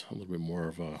pronounced, a little bit more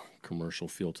of a commercial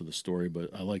feel to the story.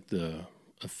 But I like the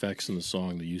effects in the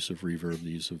song, the use of reverb,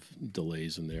 the use of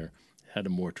delays in there. Had a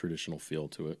more traditional feel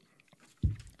to it.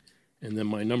 And then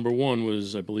my number 1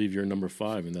 was, I believe, your number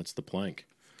 5, and that's The Plank.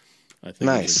 I think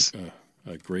nice. It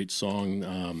was a great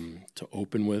song to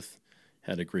open with.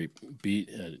 Had a great beat.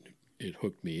 It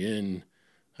hooked me in.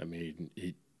 I mean,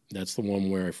 that's the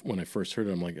one where when I first heard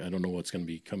it, I'm like, I don't know what's going to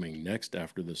be coming next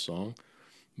after this song,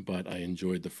 but I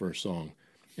enjoyed the first song.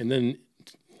 And then,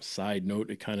 side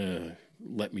note, it kind of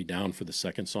let me down for the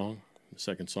second song. The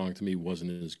second song to me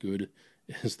wasn't as good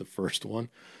as the first one.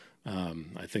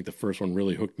 I think the first one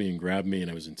really hooked me and grabbed me, and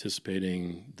I was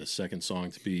anticipating the second song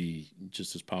to be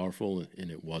just as powerful, and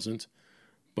it wasn't.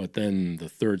 But then the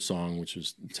third song, which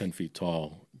was 10 Feet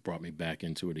Tall, brought me back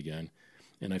into it again.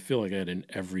 And I feel like I had an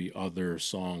every other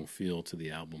song feel to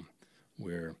the album,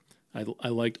 where I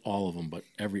liked all of them, but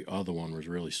every other one was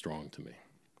really strong to me.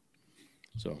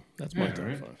 So that's my top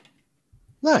 5.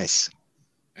 Nice.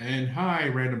 And hi,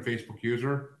 random Facebook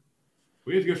user.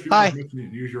 Please get Hi.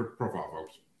 and use your profile,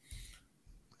 folks.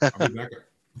 I'll be back.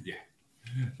 Yeah.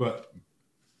 But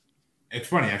it's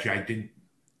funny, actually. I didn't.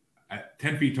 At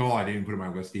 10 feet tall, I didn't put it on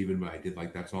my list even, but I did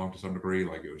like that song to some degree.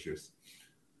 Like it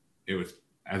was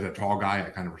as a tall guy, I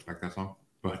kind of respect that song.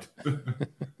 But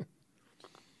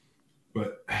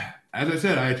but as I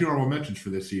said, I had 2 honorable mentions for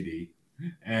this CD,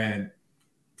 and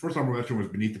first honorable mention was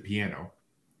Beneath the Piano.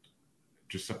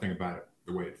 Just something about it,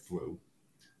 the way it flew.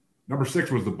 Number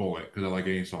 6 was The Bullet, because I like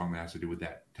any song that has to do with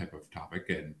that type of topic.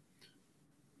 And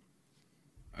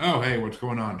oh, hey, what's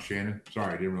going on, Shannon?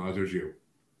 Sorry, I didn't realize it was you.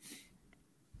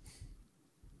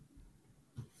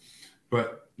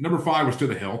 But number 5 was To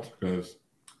the Hilt, because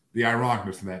the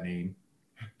ironicness of that name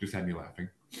just had me laughing.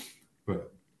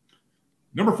 But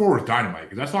number 4 was Dynamite,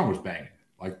 because that song was banging.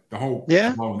 Like the whole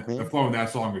the flow in that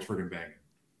song was freaking banging.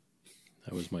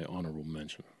 That was my honorable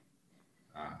mention.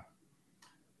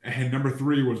 And number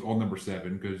 3 was All Number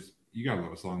 7, because you gotta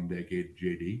love a song dedicated to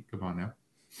JD. Come on now.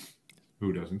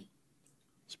 Who doesn't?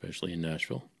 Especially in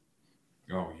Nashville.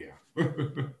 Oh, yeah.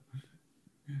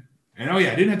 And oh,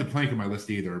 yeah, I didn't have the Plank on my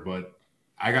list either, but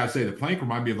I gotta say, the Plank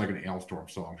reminded me of like an Hailstorm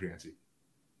song, Chancy.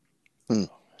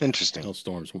 Interesting.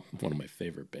 Hailstorm's one of my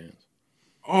favorite bands.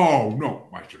 Oh, no.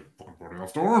 I should have fucking brought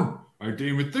Hailstorm. I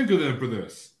didn't even think of them for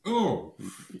this. Oh.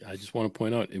 I just want to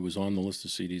point out, it was on the list of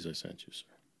CDs I sent you, sir.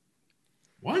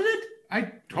 Was it?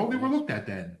 I totally overlooked that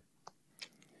then.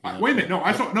 Yeah. Wait a minute. No,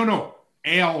 I saw. No.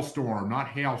 Hailstorm, not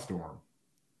Hailstorm.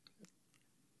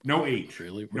 No H.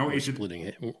 Really?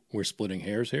 We're splitting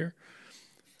hairs here?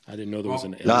 I didn't know there was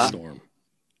an Hailstorm.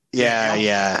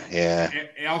 Yeah.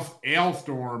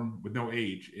 Hailstorm with no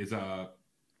H is a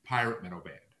pirate metal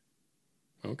band.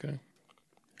 Okay.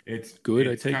 It's good.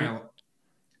 It's I take it.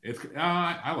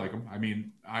 I like them. I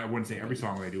mean, I wouldn't say every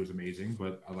song they do is amazing,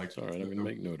 but I like. It's all right. I'm gonna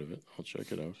make note of it. I'll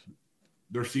check it out.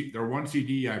 Their one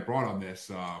CD I brought on this,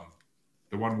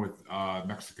 the one with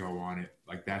Mexico on it,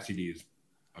 like that CD is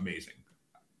amazing.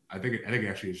 I think it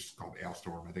actually is just called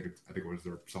Hailstorm. I think it was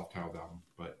their self-titled album,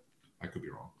 but I could be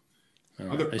wrong.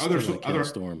 I still like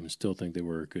Hailstorm. I still think they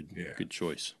were a good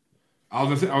choice. I was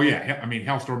gonna say, oh yeah, I mean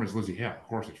Hailstorm is Lizzie Hale. Of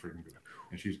course, it's freaking good,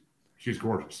 and she's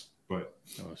gorgeous. But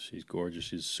she's gorgeous.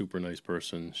 She's a super nice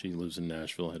person. She lives in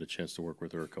Nashville. I had a chance to work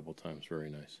with her a couple times. Very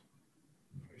nice.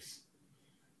 Nice.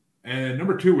 And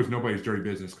number 2 was Nobody's Dirty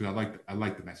Business, because I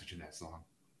like the message in that song,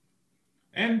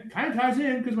 and kind of ties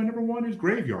in because my number 1 is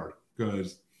Graveyard,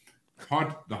 because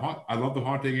I love the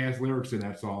haunting ass lyrics in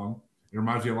that song. It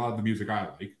reminds me a lot of the music I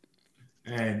like,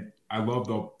 and I love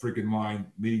the freaking line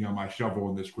 "leaning on my shovel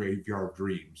in this graveyard of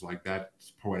dreams." Like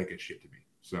that's poetic as shit to me.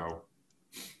 So,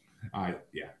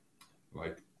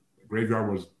 like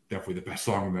Graveyard was definitely the best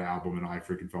song on the album, and I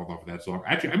freaking fell in love with that song.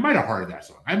 Actually, I might have hearted that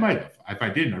song. I might have. If I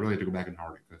didn't, I really had to go back and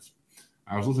heart it, because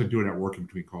I was listening to it at work in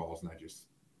between calls, and I just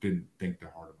didn't think to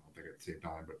heart it. I don't think at the same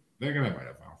time, but then again, I might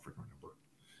have. I don't freaking remember.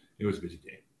 It was a busy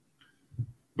day.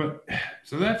 But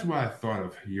so that's what I thought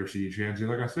of your CD, Chansey.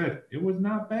 Like I said, it was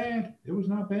not bad.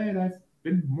 I've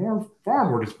been far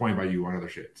more disappointed by you on other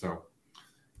shit. So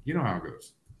you know how it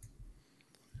goes.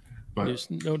 But I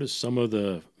just noticed some of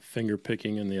the finger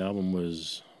picking in the album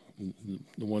was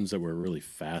the ones that were really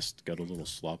fast, got a little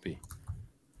sloppy.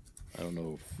 I don't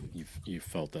know if you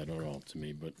felt that at all to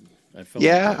me, but I felt.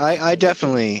 Yeah, I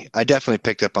definitely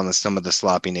picked up on some of the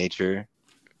sloppy nature.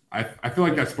 I feel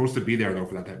like that's supposed to be there though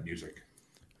for that type of music.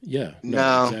 Yeah.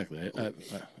 No. Exactly.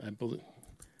 I believe.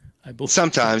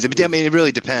 Sometimes. I mean, it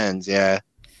really depends. Yeah.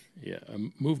 Yeah.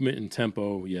 Movement and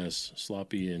tempo, yes.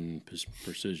 Sloppy and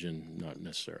precision, not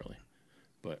necessarily.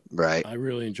 But right. I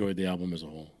really enjoyed the album as a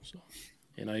whole. So,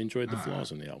 and I enjoyed the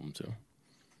flaws in the album too.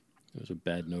 There was a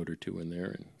bad note or two in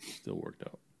there, and it still worked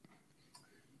out.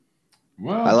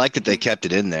 Well, I like that they kept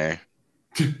it in there.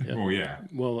 Yeah. Oh yeah.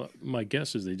 Well, my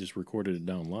guess is they just recorded it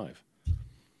down live.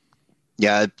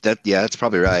 Yeah, that's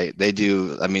probably right. They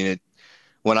do. I mean,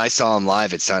 when I saw them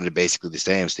live, it sounded basically the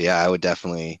same. So yeah, I would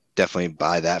definitely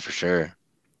buy that for sure.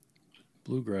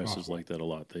 Bluegrass is like that a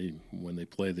lot. When they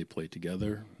play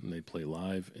together, and they play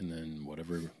live, and then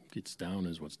whatever gets down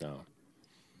is what's down.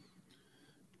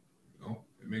 Well,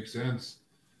 it makes sense.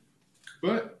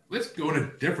 But let's go in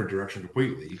a different direction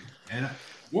completely, and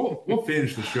we'll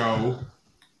finish the show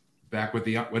back with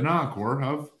an encore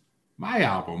of my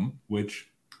album, which.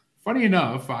 Funny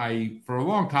enough, for a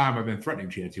long time I've been threatening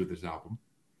Chansey with this album,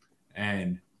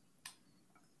 and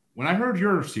when I heard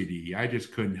your CD, I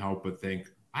just couldn't help but think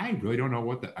I really don't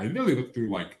know I literally looked through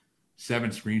like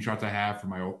 7 screenshots I have from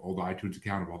my old iTunes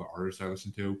account of all the artists I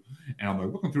listen to. And I'm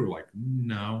like looking through like,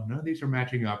 no, none of these are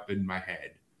matching up in my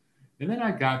head. And then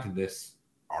I got to this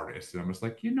artist and I was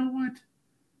like, you know what?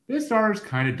 This artist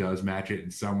kind of does match it in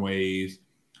some ways.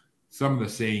 Some of the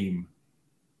same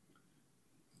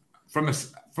from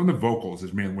the vocals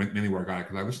is mainly where I got it,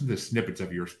 because I listened to snippets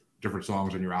of your different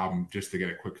songs on your album just to get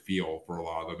a quick feel for a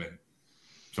lot of them. And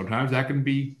sometimes that can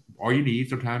be all you need.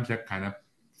 Sometimes that kind of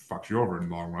fucks you over in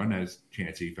the long run, as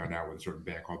Chancey found out with a certain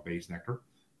band called Bass Nectar.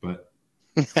 But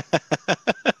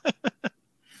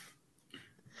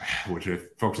which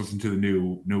if folks listen to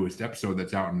the newest episode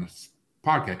that's out in the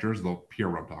podcatchers, they'll hear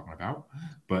what I'm talking about.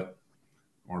 But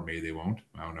or maybe they won't.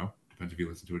 I don't know. Depends if you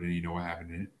listen to it and you know what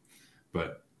happened in it.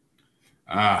 But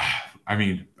I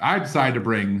mean, I decided to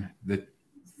bring the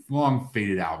long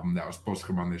faded album that was supposed to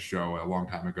come on this show a long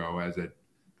time ago as a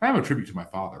kind of a tribute to my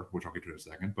father, which I'll get to in a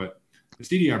second. But the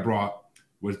CD I brought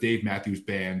was Dave Matthews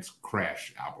Band's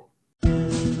Crash album.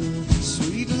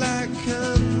 Sweet like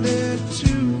honey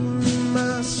to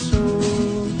my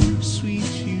soul,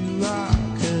 sweet you rock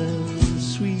and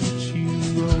sweet you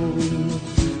roll.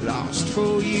 Lost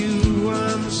for you,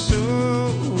 I'm so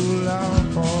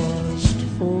lost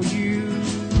for you.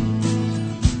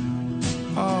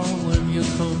 Oh, when you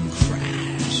come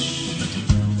crash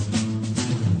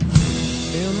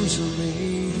into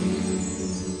me,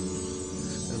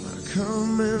 and I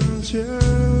come into.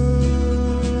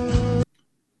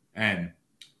 And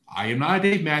I am not a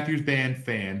Dave Matthews Band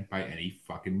fan by any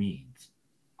fucking means.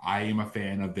 I am a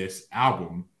fan of this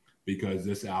album because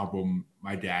this album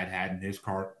my dad had in his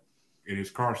car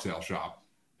sale shop,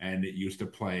 and it used to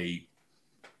play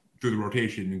through the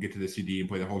rotation and get to the CD and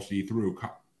play the whole CD through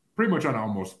pretty much on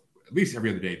almost at least every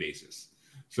other day basis.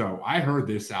 So I heard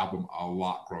this album a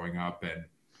lot growing up and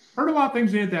heard a lot of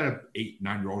things in it that an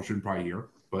 8-9-year-old shouldn't probably hear,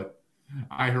 but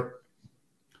I heard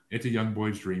it's a young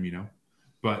boy's dream, you know.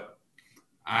 But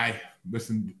I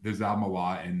listened to this album a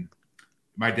lot, and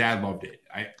my dad loved it.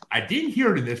 I didn't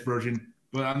hear it in this version,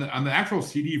 but on the actual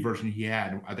CD version he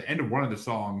had, at the end of one of the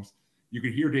songs, you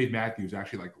could hear Dave Matthews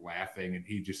actually like laughing, and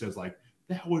he just says like,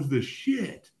 "That was the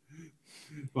shit."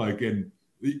 Like, and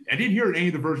I didn't hear it in any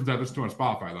of the versions I listened to on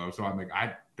Spotify though, so I'm like,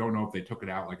 I don't know if they took it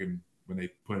out like when they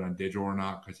put it on digital or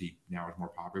not, because he now is more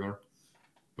popular.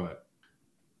 But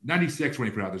 96 when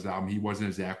he put out this album, he wasn't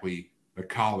exactly the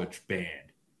college band.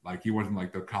 Like, he wasn't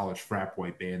like the college frat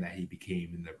boy band that he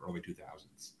became in the early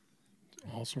 2000s.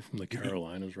 Also from the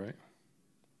Carolinas, right?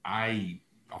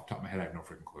 Off the top of my head, I have no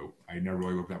freaking clue. I never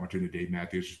really looked that much into Dave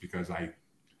Matthews just because I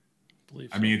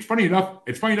believe so. I mean, it's funny enough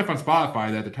on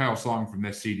Spotify that the title song from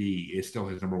this CD is still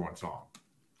his number one song.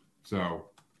 So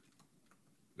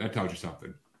that tells you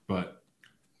something. But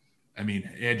I mean,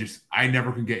 I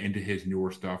never can get into his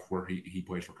newer stuff where he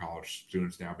plays for college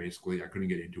students now, basically. I couldn't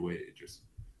get into it.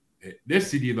 This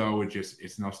CD, though,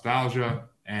 it's nostalgia,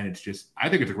 and I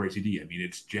think it's a great CD. I mean,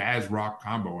 it's jazz rock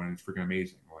combo, and it's freaking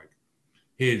amazing. Like,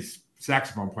 his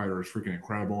saxophone player is freaking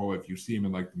incredible. If you see him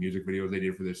in, like, the music videos they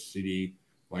did for this CD,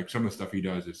 like, some of the stuff he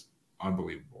does is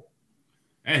unbelievable.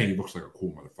 And he looks like a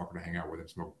cool motherfucker to hang out with and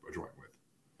smoke a joint with.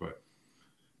 But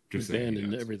his band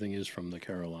and everything is from the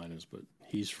Carolinas, but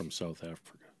he's from South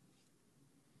Africa.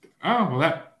 Oh, well,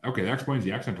 that explains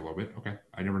the accent a little bit. Okay,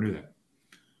 I never knew that.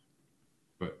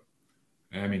 But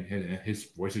I mean, his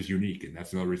voice is unique, and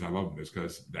that's another reason I love him, is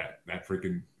because that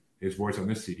freaking his voice on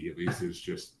this CD at least is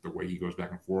just the way he goes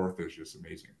back and forth is just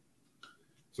amazing.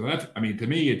 So to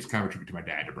me, it's kind of a tribute to my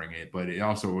dad to bring it, but it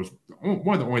also was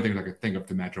one of the only things I could think of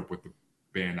to match up with the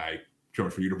band I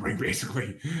chose for you to bring,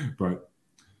 basically. But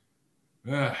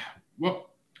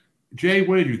well, Jay,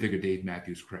 what did you think of Dave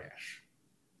Matthews' Crash?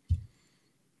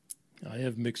 I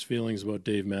have mixed feelings about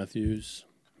Dave Matthews.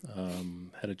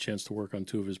 Had a chance to work on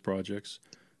 2 of his projects,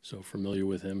 so familiar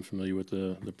with him, familiar with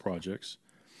the projects.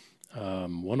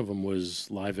 One of them was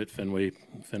live at Fenway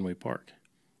Park.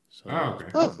 So that was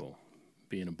pretty cool.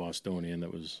 Being a Bostonian,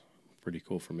 that was pretty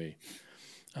cool for me.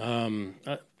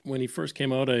 When he first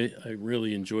came out, I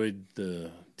really enjoyed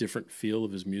the different feel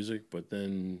of his music, but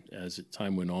then as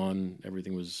time went on,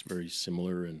 everything was very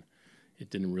similar, and it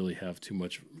didn't really have too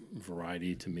much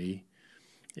variety to me.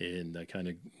 And it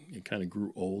kind of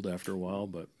grew old after a while.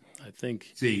 But I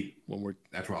think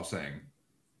that's what I was saying.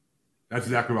 That's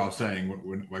exactly what I was saying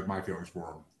when like my feelings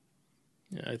for him.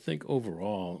 Yeah, I think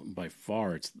overall, by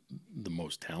far, it's the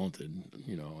most talented.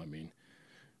 You know, I mean,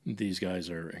 these guys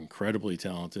are incredibly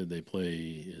talented. They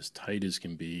play as tight as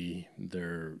can be.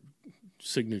 Their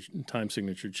time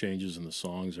signature changes in the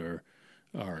songs are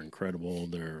incredible.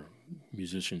 Their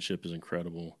musicianship is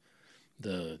incredible.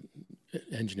 the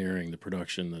engineering, the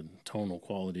production, the tonal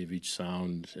quality of each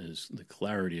sound, is the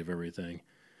clarity of everything.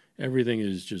 Everything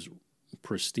is just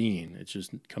pristine. It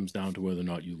just comes down to whether or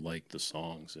not you like the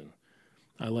songs, and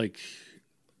I like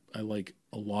a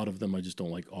lot of them. I just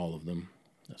don't like all of them.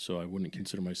 So I wouldn't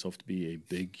consider myself to be a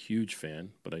big, huge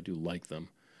fan, but I do like them.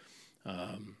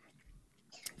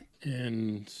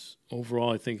 And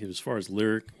overall, I think as far as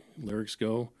lyrics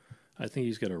go, I think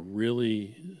he's got a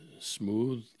really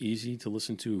smooth, easy to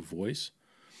listen to voice.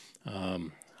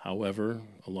 However,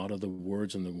 a lot of the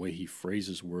words and the way he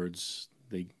phrases words,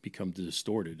 they become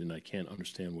distorted, and I can't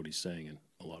understand what he's saying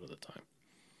a lot of the time.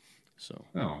 So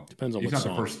depends on what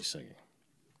song he's singing.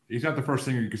 He's not the first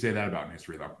singer you could say that about in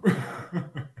history, though.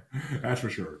 That's for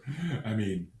sure. I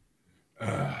mean,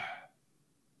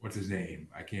 what's his name?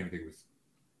 I can't think of his.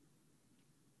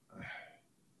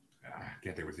 I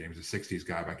can't think of his name. He's a '60s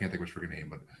guy, but I can't think of his freaking name.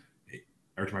 But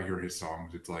every time I hear his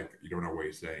songs, it's like you don't know what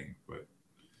he's saying.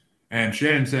 And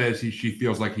Shannon says she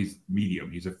feels like he's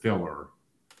medium. He's a filler.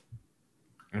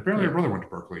 And apparently, her brother went to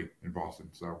Berkeley in Boston.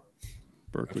 So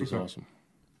Berkeley's awesome.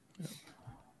 Yeah.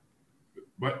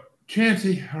 But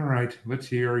Chancey, all right, let's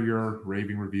hear your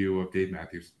raving review of Dave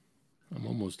Matthews. I'm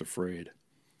almost afraid.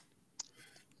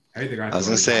 I was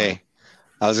gonna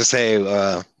say,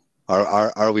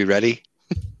 are we ready?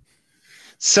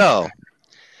 So,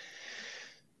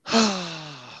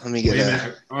 let me get Wait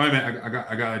a minute.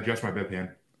 I gotta adjust my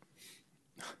bedpan.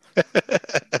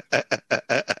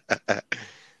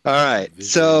 All right,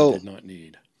 so did not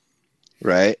need.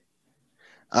 Right,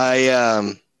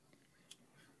 I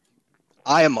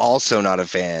am also not a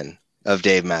fan of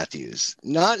Dave Matthews.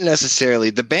 Not necessarily.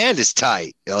 The band is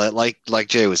tight, like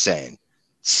Jay was saying.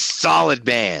 Solid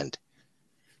band.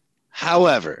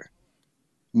 However,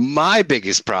 my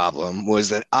biggest problem was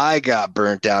that I got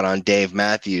burnt out on Dave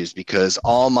Matthews because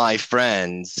all my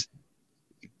friends,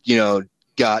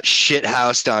 got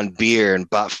shit-housed on beer and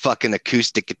bought fucking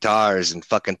acoustic guitars and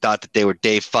fucking thought that they were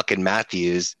Dave fucking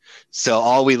Matthews. So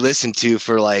all we listened to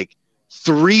for like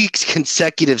 3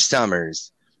 consecutive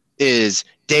summers is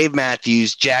Dave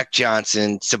Matthews, Jack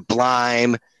Johnson,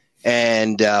 Sublime,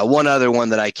 and one other one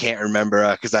that I can't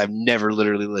remember because I've never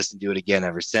literally listened to it again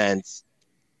ever since.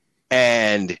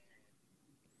 And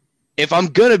if I'm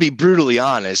going to be brutally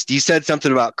honest, you said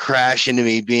something about Crash Into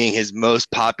Me being his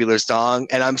most popular song.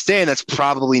 And I'm saying that's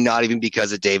probably not even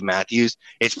because of Dave Matthews.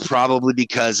 It's probably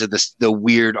because of the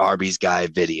weird Arby's Guy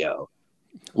video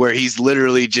where he's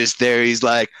literally just there. He's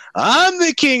like, I'm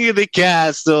the king of the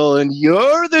castle and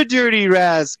you're the dirty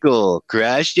rascal.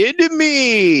 Crashed into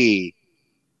me.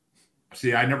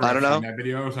 See, I don't know that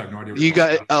video, so I have no idea.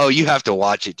 You have to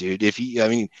watch it, dude.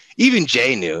 Even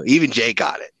Jay knew. Even Jay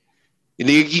got it.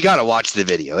 You got to watch the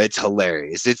video. It's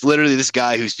hilarious. It's literally this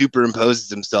guy who superimposes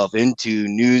himself into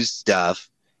news stuff,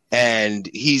 and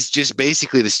he's just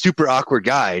basically the super awkward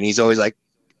guy, and he's always like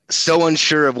so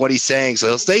unsure of what he's saying. So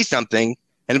he'll say something,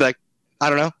 and he'll be like, I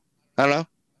don't know.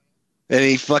 And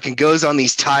he fucking goes on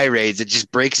these tirades. It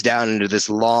just breaks down into this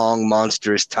long,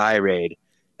 monstrous tirade.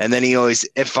 And then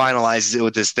it finalizes it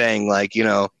with this thing like,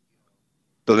 but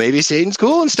maybe Satan's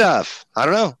cool and stuff. I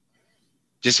don't know.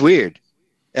 Just weird.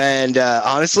 And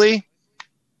honestly,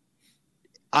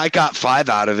 I got 5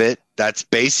 out of it. That's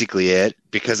basically it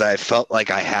because I felt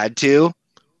like I had to.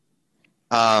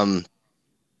 Honestly,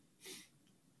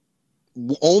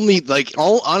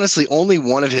 only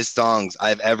one of his songs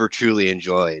I've ever truly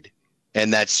enjoyed.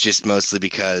 And that's just mostly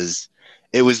because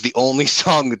it was the only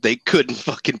song that they couldn't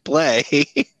fucking play.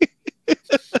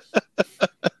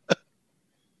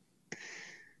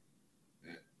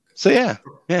 So yeah,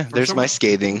 there's my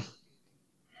scathing.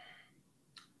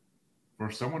 For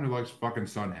someone who likes fucking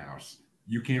Sunhouse,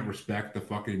 you can't respect the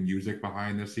fucking music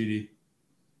behind this CD.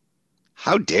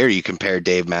 How dare you compare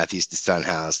Dave Matthews to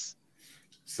Sunhouse?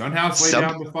 Sunhouse laid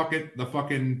down the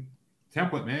fucking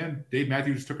template, man. Dave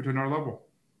Matthews took it to another level.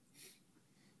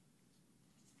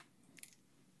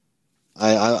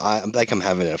 I'm like I'm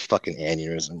having a fucking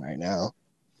aneurysm right now.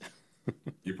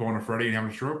 You pulling a Freddy and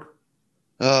having a stroke?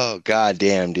 Oh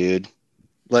goddamn, dude!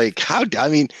 Like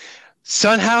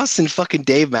Sunhouse and fucking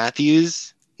Dave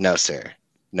Matthews? No, sir.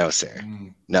 No.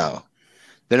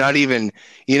 They're not even.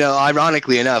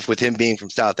 Ironically enough, with him being from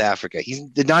South Africa,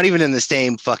 they're not even in the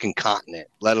same fucking continent,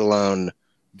 let alone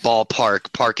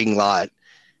ballpark, parking lot,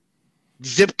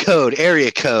 zip code,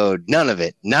 area code. None of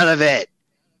it.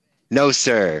 No,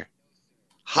 sir.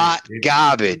 Hot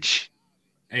garbage.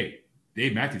 Hey,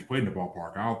 Dave Matthews played in the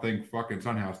ballpark. I don't think fucking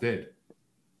Sunhouse did.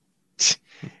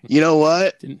 You know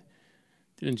what?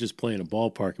 Didn't just play in a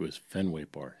ballpark. It was Fenway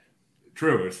Park.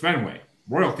 True. It's Fenway.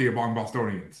 Royalty among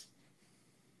Bostonians.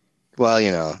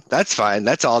 Well, that's fine.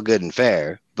 That's all good and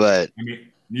fair. But I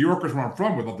mean, New Yorkers where I'm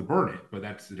from would love to burn it, but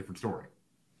that's a different story.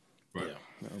 But, yeah,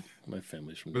 well, my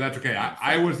family's from. But that's okay.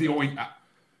 I was the only.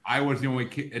 I was the only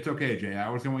kid. It's okay, Jay. I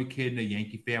was the only kid in a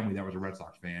Yankee family that was a Red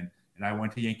Sox fan, and I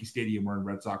went to Yankee Stadium wearing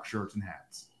Red Sox shirts and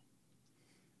hats.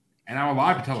 And I'm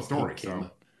alive to tell the story. So,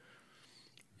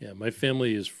 yeah, my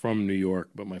family is from New York,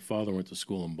 but my father went to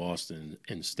school in Boston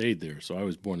and stayed there. So I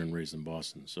was born and raised in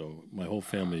Boston. So my whole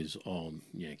family is all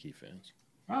Yankee fans.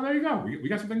 Oh, there you go. We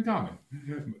got something in common.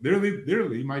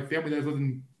 Literally, my family that's lived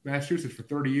in Massachusetts for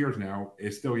 30 years now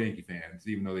is still Yankee fans,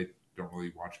 even though they don't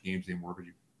really watch games anymore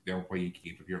because they don't play Yankee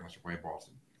games up here unless you're playing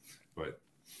Boston. But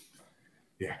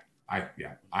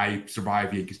I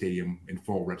survived Yankee Stadium in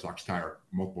full Red Sox attire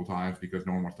multiple times because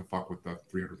no one wants to fuck with the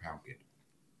 300-pound kid.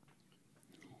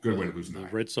 Good way to lose an eye. The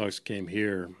Red Sox came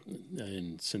here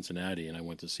in Cincinnati, and I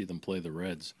went to see them play the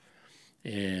Reds.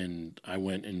 And I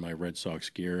went in my Red Sox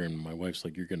gear, and my wife's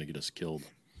like, "You're going to get us killed."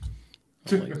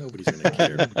 I'm like, "Nobody's going to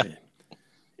care."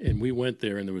 And we went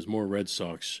there, and there was more Red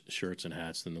Sox shirts and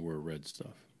hats than there were Red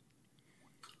stuff.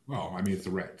 Well, I mean, it's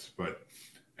the Reds, but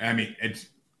I mean,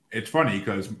 it's funny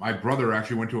because my brother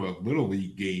actually went to a Little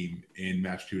League game in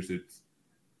Massachusetts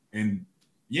in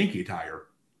Yankee attire,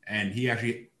 and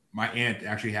my aunt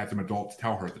actually had some adults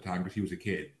tell her at the time because he was a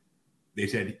kid. They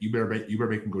said, "You better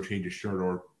make him go change his shirt,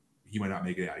 or he might not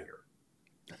make it out of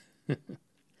here."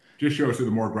 Just shows who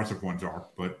the more aggressive ones are,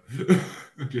 but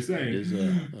just saying. It is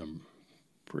a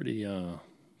pretty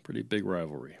big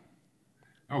rivalry.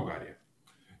 Oh god, yeah.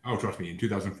 Oh, trust me. In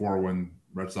 2004, when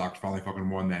Red Sox finally fucking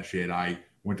won that shit, I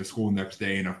went to school the next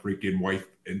day in a freaking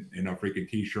in a freaking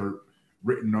t-shirt,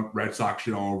 written up Red Sox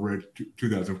shit all over it,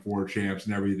 2004 champs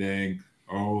and everything.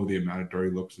 Oh, the amount of dirty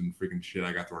looks and freaking shit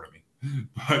I got thrown at me.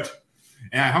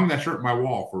 And I hung that shirt on my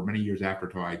wall for many years after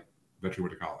until I eventually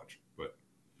went to college. But,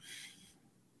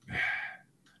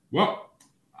 well,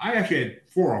 I actually had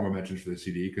 4 honorable mentions for this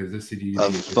CD because this CD.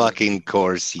 Of fucking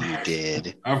course you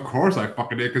did. Of course I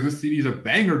fucking did because this CD is a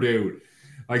banger, dude.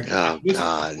 Like, oh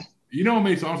god. You know how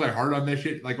many songs I heard on this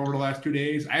shit like over the last 2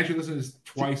 days? I actually listened to this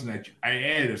twice and I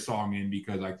added a song in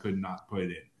because I could not put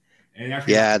it in. And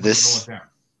actually, yeah,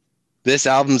 this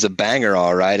album's a banger,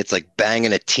 all right. It's like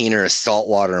banging a teener of salt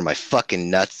water in my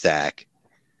fucking nutsack.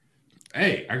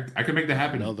 Hey, I can make that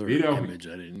happen. Another Vito. image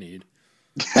I didn't need.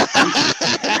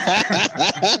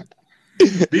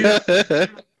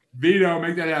 Vito,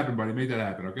 make that happen, buddy. Make that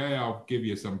happen, okay? I'll give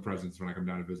you some presents when I come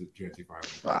down to visit Chancy Five.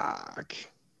 Fuck.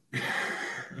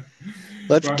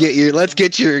 Let's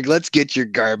get your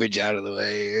garbage out of the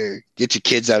way here. Get your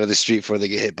kids out of the street before they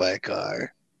get hit by a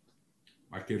car.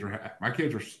 My kids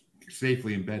are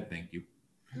safely in bed, thank you.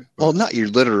 Well, not your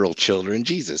literal children.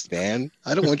 Jesus, man.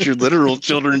 I don't want your literal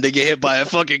children to get hit by a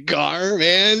fucking car,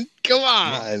 man. Come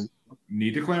on.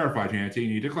 Need to clarify, Chancy.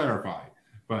 Need to clarify.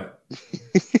 But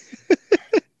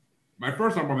my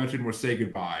first honorable mention was Say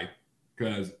Goodbye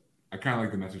because I kind of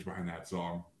like the message behind that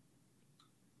song.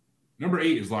 Number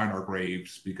 8 is Line Our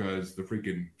Graves because the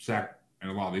freaking and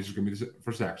a lot of these are going to be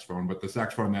for saxophone, but the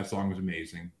saxophone in that song is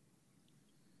amazing.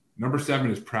 Number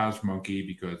 7 is Proud Monkey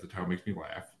because the title makes me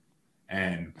laugh.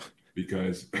 And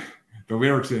because the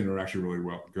lyrics in it are actually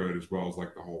really good as well as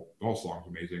like the whole song's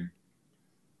amazing.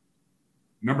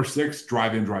 Number 6,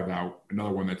 Drive In, Drive Out,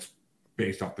 another one that's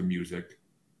based off the music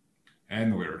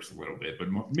and the lyrics a little bit, but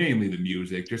mainly the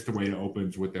music, just the way it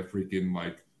opens with that freaking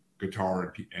like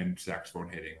guitar and saxophone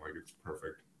hitting, like it's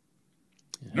perfect.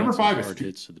 Yeah, Number 5 is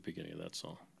hits at the beginning of that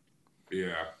song.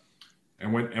 Yeah.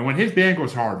 And when his band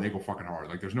goes hard, they go fucking hard.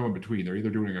 Like there's no in between. They're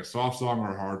either doing a soft song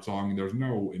or a hard song. And there's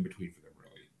no in between for them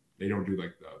really. They don't do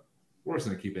like we're just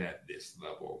gonna keep it at this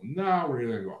level. No, we're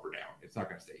gonna go up or down. It's not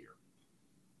gonna stay here.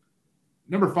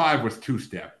 Number 5 was Two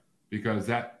Step because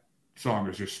that song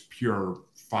is just pure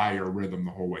fire rhythm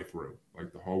the whole way through.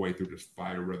 Like the whole way through, just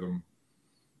fire rhythm.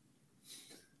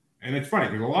 And it's funny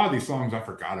because a lot of these songs I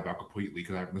forgot about completely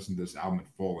because I haven't listened to this album in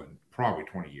full in probably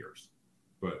 20 years.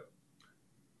 But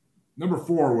number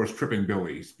 4 was Tripping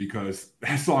Billies because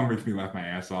that song makes me laugh my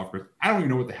ass off. Because I don't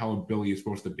even know what the hell a Billy is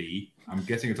supposed to be. I'm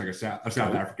guessing it's like a South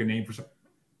African name for something.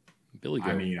 Billy Goat.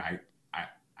 I mean, I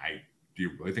do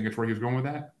you really think it's where he was going with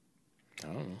that? I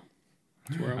don't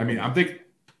know. I mean, I'm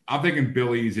thinking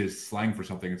Billies is slang for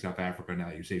something in South Africa now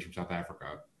that you say it's from South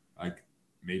Africa. Like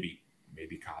maybe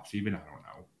cops even. I don't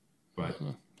know. But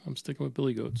I'm sticking with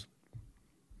Billy Goats.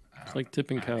 It's like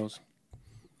tipping cows.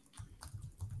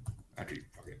 Actually,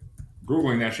 fucking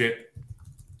Googling that shit.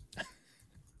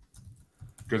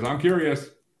 Because I'm curious.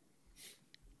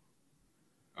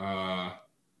 That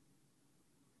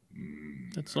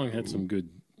song had some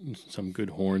good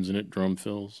horns in it, drum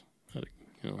fills.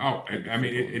 I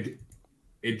mean,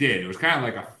 It did. It was kind of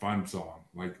like a fun song.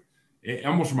 Like it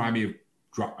almost reminded me of.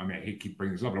 I mean, I hate to keep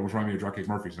bringing this up, but it almost reminded me of Dropkick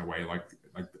Murphys in a way. Like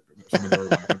some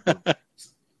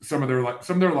of their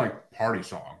like party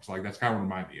songs. Like that's kind of what it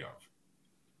reminded me of.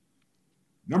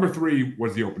 Number 3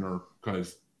 was the opener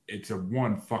because it's a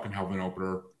one fucking hell of an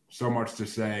opener. So much to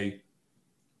say.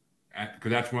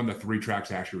 Because that's one of the 3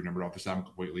 tracks I actually remembered off the album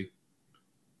completely.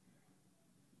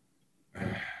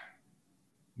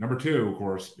 Number 2, of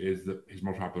course, is his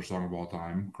most popular song of all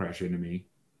time, Crash Into Me.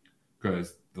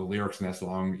 Because the lyrics in that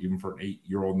song, even for an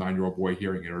 8-year-old, 9-year-old boy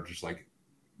hearing it, are just like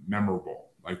memorable.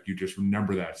 Like you just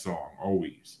remember that song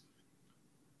always.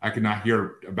 I could not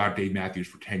hear about Dave Matthews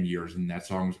for 10 years, and that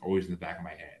song was always in the back of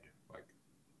my head. Like,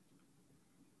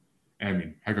 I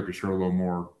mean, Hike Up Your Skirt a little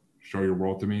more, Show Your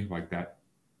World to Me, like that.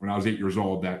 When I was 8 years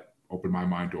old, that opened my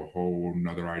mind to a whole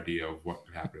another idea of what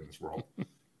could happen in this world.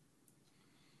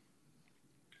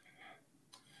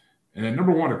 And then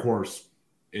number 1, of course,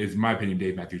 is, in my opinion,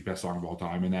 Dave Matthews' best song of all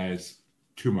time, and that is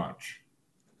Too Much.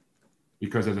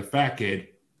 Because as a fat kid,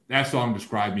 that song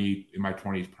described me in my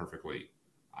 20s perfectly.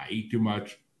 I eat too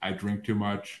much. I drink too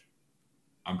much.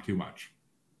 I'm too much.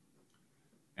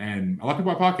 And a lot of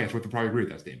people on podcasts would probably agree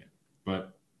with that statement.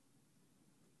 But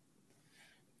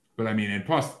I mean, and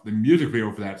plus, the music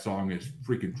video for that song is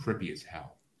freaking trippy as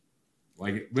hell.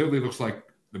 Like, it literally looks like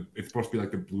it's supposed to be like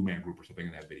the Blue Man Group or something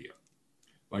in that video.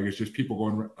 Like, it's just people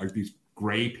going, like, these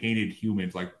gray painted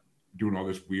humans, like, doing all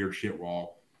this weird shit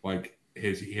while, like,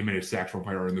 him and his saxophone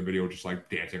player in the video just, like,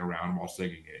 dancing around while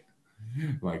singing it.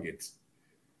 Like, it's,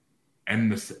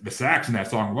 and the sax in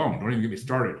that song alone, don't even get me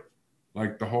started.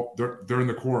 Like, the whole, during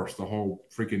the chorus, the whole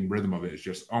freaking rhythm of it is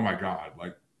just, oh my God.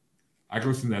 Like, I could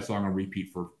listen to that song on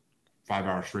repeat for 5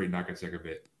 hours straight and not get sick of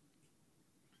it.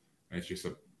 And it's just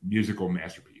a musical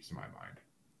masterpiece in my mind.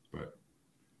 But,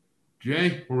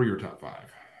 Jay, what were your top 5?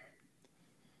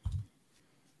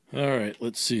 All right,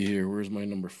 let's see here. Where's my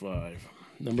number 5?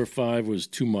 Number 5 was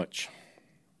Too Much.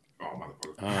 Oh,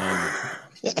 motherfucker.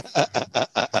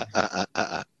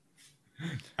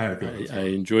 I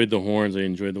enjoyed the horns. I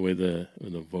enjoyed the way the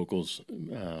vocals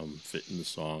fit in the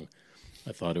song.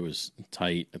 I thought it was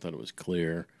tight. I thought it was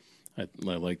clear. I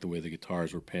liked the way the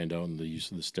guitars were panned out and the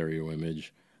use of the stereo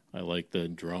image. I liked the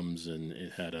drums, and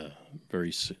it had a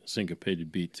very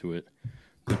syncopated beat to it.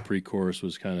 The pre-chorus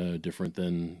was kind of different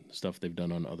than stuff they've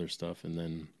done on other stuff, and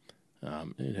then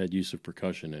it had use of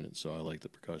percussion in it, so I liked the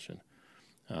percussion.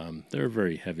 They're a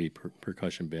very heavy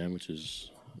percussion band, which is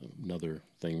another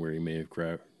thing where he may have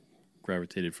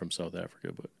gravitated from South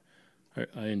Africa, but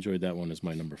I enjoyed that one as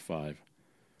my number 5.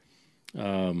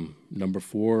 Number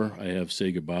 4, I have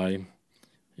Say Goodbye.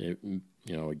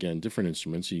 Again, different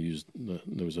instruments.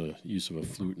 There was a use of a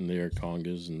flute in there,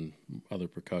 congas, and other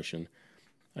percussion.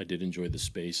 I did enjoy the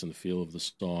space and the feel of the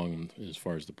song. As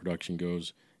far as the production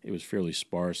goes, it was fairly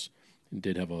sparse. It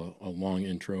did have a long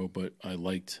intro, but I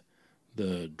liked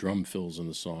the drum fills in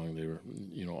the song. They were,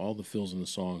 all the fills in the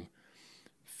song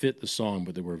fit the song,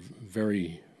 but they were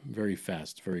very, very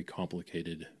fast, very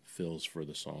complicated fills for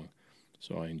the song.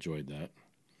 So I enjoyed that.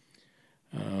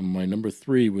 My number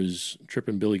 3 was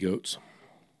Trippin' Billy Goats.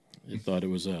 I thought it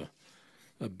was a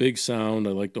big sound.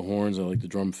 I liked the horns. I liked the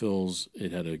drum fills.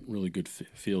 It had a really good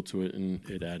feel to it, and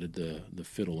it added the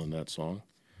fiddle in that song.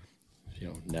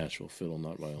 Nashville fiddle,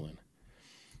 not violin.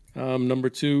 Number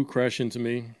 2, Crash Into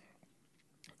Me.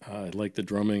 I liked the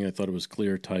drumming. I thought it was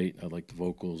clear, tight. I liked the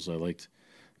vocals. I liked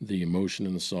the emotion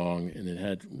in the song, and it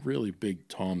had really big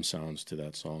tom sounds to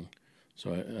that song.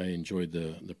 So I enjoyed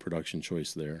the production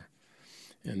choice there.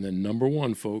 And then number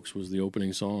 1, folks, was the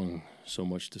opening song, So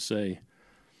Much to Say.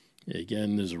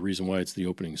 Again, there's a reason why it's the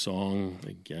opening song.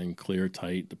 Again, clear,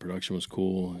 tight. The production was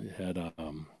cool. It had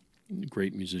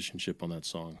great musicianship on that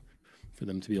song. For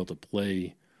them to be able to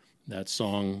play that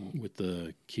song with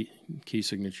the key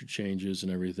signature changes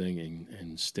and everything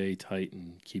and stay tight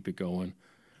and keep it going,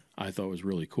 I thought was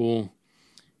really cool.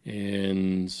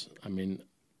 And, I mean,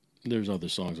 there's other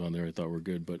songs on there I thought were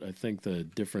good, but I think the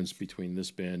difference between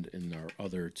this band and our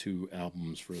other 2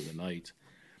 albums for the night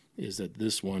is that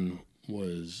this one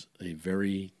was a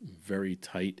very, very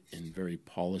tight and very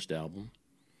polished album.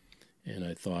 And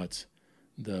I thought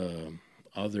the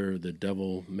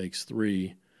Devil Makes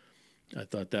 3, I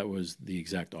thought that was the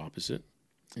exact opposite.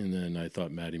 And then I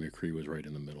thought Maddie McCree was right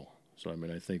in the middle. So, I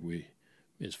mean, I think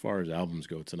as far as albums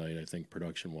go tonight, I think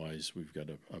production-wise, we've got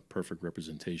a perfect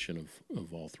representation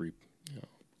of all 3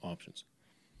 options.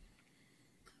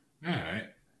 All right.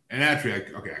 And actually, I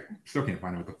still can't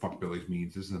find out what the fuck Billy's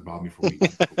means. This doesn't bother me for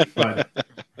weeks. But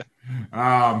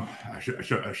I should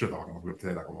have thought I'm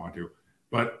say like I want to.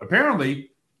 But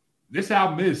apparently, this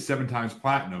album is 7 times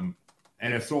platinum,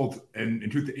 And it sold, and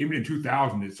even in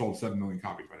 2000, it sold 7 million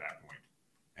copies by that point.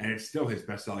 And it's still his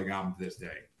best-selling album to this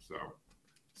day. So, it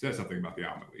says something about the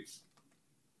album at least.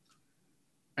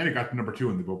 And it got to number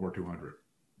 2 in the Billboard 200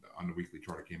 on the weekly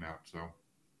chart it came out. So,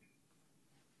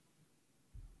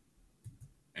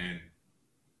 and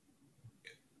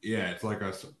yeah, it's like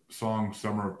a song,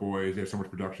 Summer of Boys. There's so much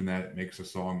production that it makes a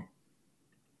song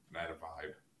that a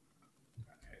vibe.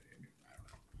 I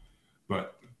don't know.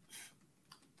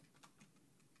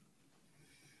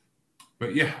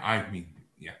 But yeah, I mean,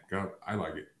 yeah, I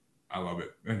like it. I love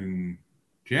it. And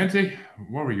Jancy,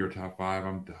 what were your top 5?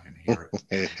 I'm dying to hear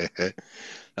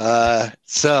it.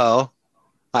 So,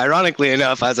 ironically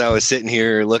enough, as I was sitting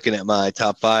here looking at my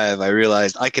top 5, I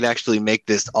realized I could actually make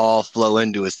this all flow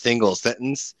into a single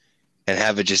sentence and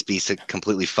have it just be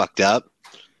completely fucked up.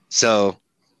 So,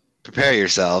 prepare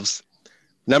yourselves.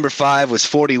 Number 5 was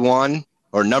 41,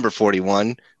 or number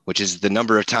 41, which is the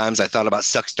number of times I thought about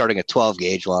starting a 12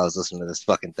 gauge while I was listening to this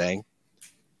fucking thing.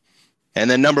 And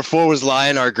then number 4 was Lie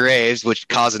in Our Graves, which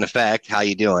cause and effect. How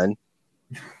you doing?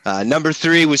 Number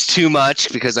 3 was Too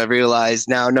Much, because I realized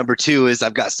now number 2 is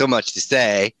I've got so much to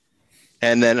say.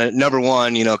 And then number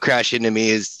 1, Crash Into Me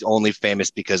is only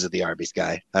famous because of the Arby's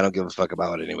guy. I don't give a fuck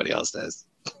about what anybody else does.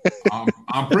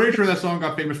 I'm pretty sure that song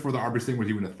got famous before the Arby's thing was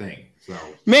even a thing. So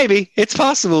maybe it's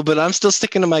possible, but I'm still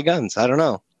sticking to my guns. I don't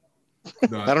know. I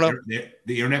don't know.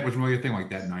 The internet wasn't really a thing like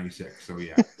that in '96. So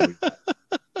yeah.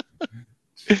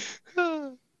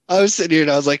 I was sitting here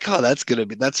and I was like, oh,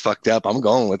 that's fucked up. I'm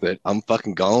going with it. I'm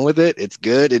fucking going with it. It's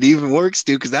good. It even works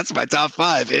too, because that's my top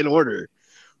 5 in order.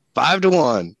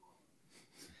 5-1.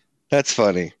 That's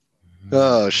funny.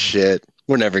 Oh shit.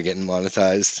 We're never getting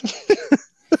monetized.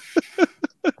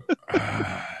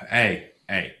 Hey,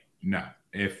 no.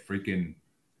 If freaking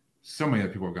so many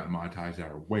other people have gotten monetized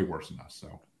that are way worse than us,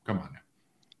 so come on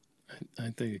now. I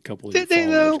think a couple of your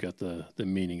followers got the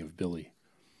meaning of Billy.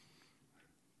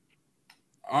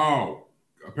 Oh,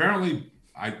 apparently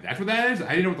that's what that is? I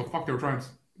didn't know what the fuck they were trying to...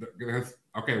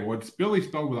 Okay, well, it's Billy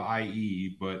spelled with an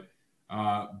I-E, but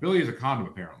Billy is a condom,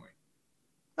 apparently.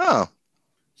 Oh.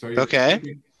 So you're okay.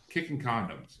 Kicking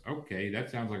condoms. Okay, that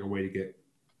sounds like a way to get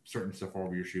certain stuff all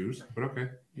over your shoes, but okay.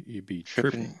 You'd be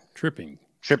tripping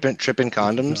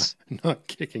condoms? Not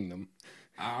kicking them.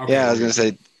 Okay. Yeah, I was going to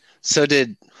say, so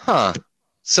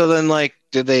then, like,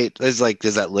 is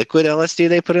that liquid LSD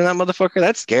they put in that motherfucker?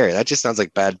 That's scary. That just sounds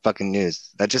like bad fucking news.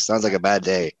 That just sounds like a bad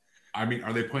day. I mean,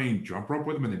 are they playing jump rope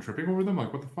with them and then tripping over them?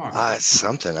 Like, what the fuck? It's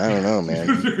something. I don't know, man.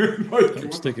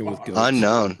 I'm sticking with goats.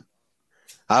 Unknown.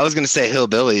 I was going to say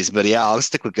hillbillies, but yeah, I'll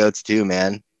stick with goats too,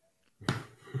 man.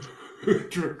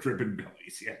 Tripping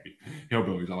billies. Yeah.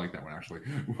 Hillbillies. I like that one, actually.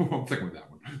 I'm sticking with that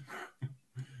one.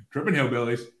 Tripping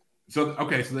hillbillies. So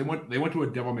they went to a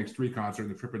Devil Makes 3 concert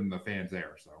and they're tripping the fans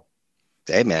there. So,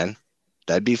 hey man,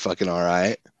 that'd be fucking all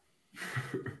right.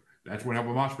 That's one hell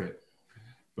of a mosh pit.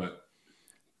 But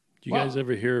do you guys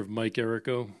ever hear of Mike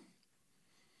Errico?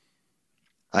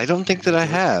 I don't think that I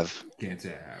have. Can't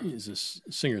say I have. He's a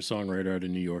singer-songwriter out of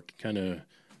New York. Kind of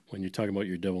when you're talking about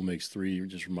your Devil Makes 3, you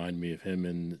just remind me of him.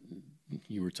 And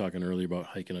you were talking earlier about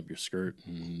hiking up your skirt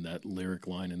and that lyric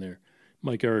line in there.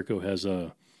 Mike Errico has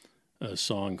a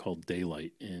song called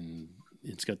Daylight, and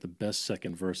it's got the best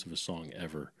second verse of a song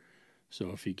ever.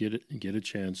 So if you get a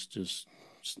chance, just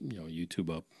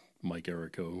YouTube up Mike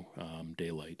Errico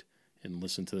Daylight and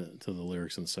listen to the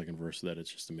lyrics in the second verse of that.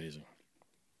 It's just amazing.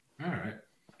 All right,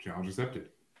 challenge accepted.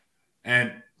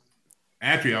 And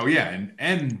actually,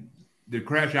 and the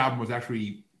Crash album was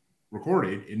actually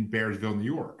recorded in Bearsville, New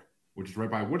York, which is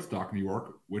right by Woodstock, New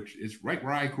York, which is right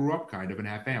where I grew up, kind of, and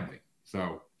have family.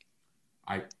 So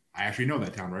I actually know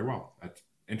that town very well. That's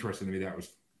interesting to me. I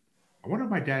wonder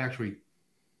if my dad actually,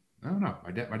 I don't know.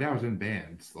 My dad was in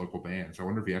bands, local bands. So I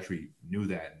wonder if he actually knew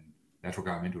that and that's what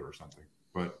got him into it or something.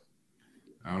 But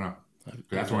I don't know.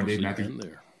 That's why Dave Matthews.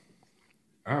 There.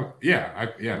 Oh yeah,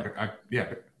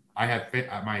 I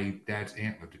have my dad's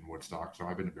aunt lived in Woodstock, so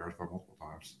I've been to Bearsville multiple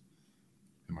times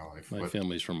in my life. My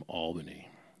family's from Albany,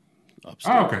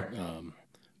 upstate. Oh, okay.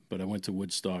 But I went to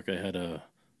Woodstock. I had a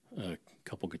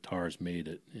couple guitars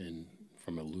made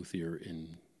from a luthier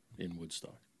in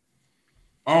Woodstock.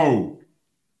 Oh,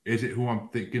 is it who I'm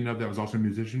thinking of that was also a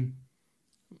musician?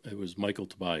 It was Michael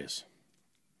Tobias.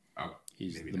 Oh,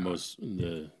 he's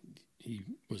he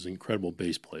was an incredible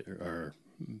bass player or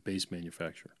bass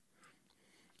manufacturer,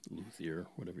 luthier,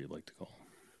 whatever you'd like to call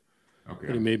him. Okay.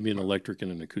 But he made me an electric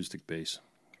and an acoustic bass.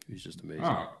 He's just amazing.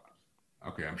 Oh,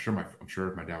 okay. I'm sure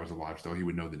if my dad was alive still, he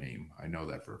would know the name. I know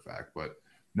that for a fact. But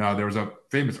no, there was a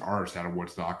famous artist out of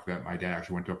Woodstock that my dad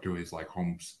actually went up to his like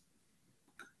home's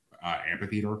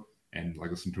amphitheater and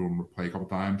like listened to him play a couple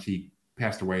times. He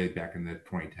passed away back in the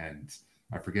 2010s.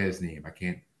 I forget his name. I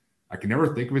can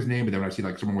never think of his name, but then when I see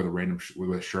like someone with a random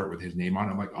with a shirt with his name on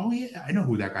it, I'm like, oh yeah, I know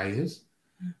who that guy is.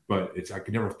 But I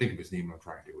can never think of his name when I'm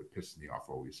trying to. It pisses me off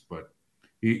always. But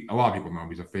a lot of people know him.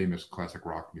 He's a famous classic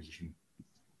rock musician.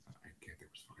 I can't think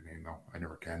of his fucking name though. I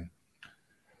never can.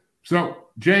 So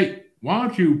Jay, why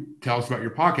don't you tell us about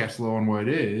your podcast a little and what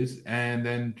it is, and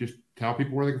then just tell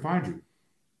people where they can find you.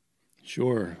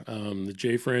 Sure. The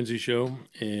Jay Franze Show,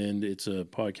 and it's a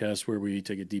podcast where we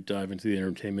take a deep dive into the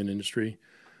entertainment industry.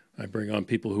 I bring on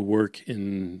people who work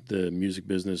in the music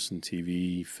business and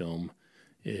TV, film,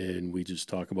 and we just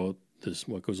talk about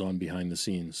what goes on behind the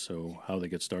scenes. So how they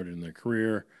get started in their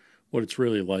career, what it's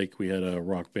really like. We had a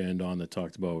rock band on that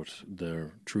talked about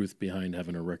the truth behind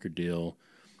having a record deal.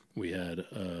 We had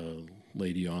a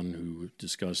lady on who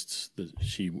discussed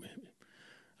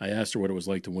I asked her what it was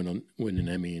like to win an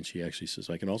Emmy, and she actually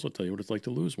says, I can also tell you what it's like to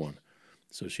lose one.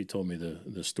 So she told me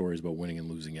the stories about winning and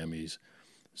losing Emmys.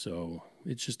 So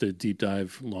it's just a deep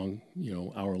dive,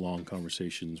 hour-long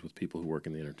conversations with people who work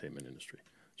in the entertainment industry.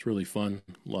 It's really fun,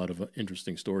 a lot of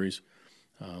interesting stories.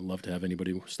 Love to have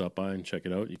anybody stop by and check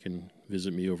it out. You can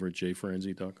visit me over at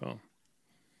jfranze.com.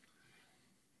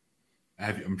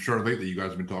 I'm sure lately you guys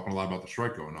have been talking a lot about the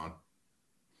strike going on.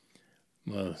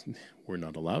 We're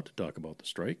not allowed to talk about the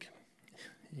strike.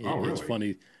 Really? It's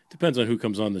funny. Depends on who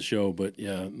comes on the show, but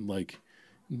yeah, like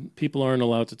people aren't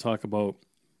allowed to talk about.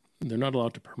 They're not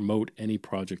allowed to promote any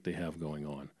project they have going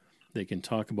on. They can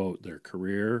talk about their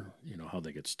career, how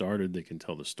they get started. They can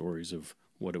tell the stories of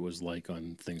what it was like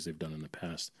on things they've done in the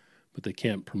past, but they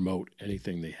can't promote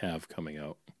anything they have coming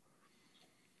out.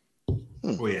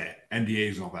 Oh yeah,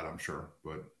 NDAs and all that, I'm sure,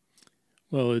 but.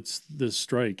 Well, it's the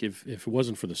strike. If it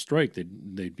wasn't for the strike,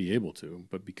 they'd be able to.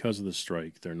 But because of the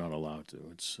strike, they're not allowed to.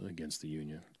 It's against the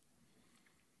union.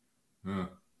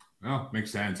 Well,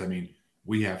 makes sense. I mean,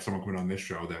 we have someone coming on this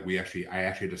show that I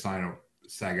actually had to sign a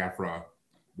SAG-AFTRA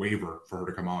waiver for her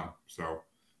to come on. So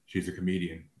she's a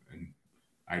comedian, and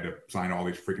I had to sign all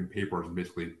these freaking papers and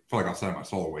basically felt like I'll sign my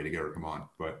soul away to get her to come on.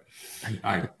 But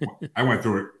I went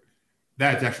through it.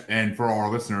 That's actually, and for all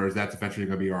our listeners, that's eventually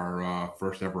going to be our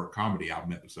first ever comedy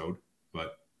album episode.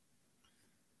 But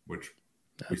we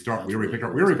already picked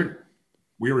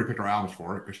our albums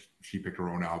for it because she picked her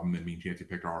own album, and me and Chancey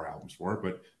picked our albums for it.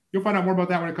 But you'll find out more about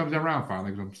that when it comes around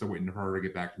finally, because I'm still waiting for her to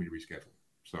get back to me to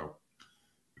reschedule.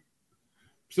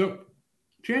 So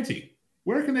Chancey,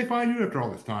 where can they find you after all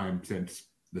this time since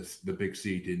the big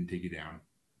C didn't take you down?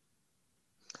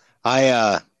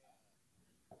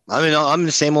 I'm in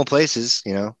the same old places,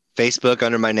 Facebook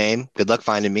under my name. Good luck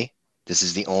finding me. This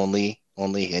is the only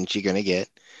hint you're gonna get.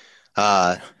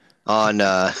 On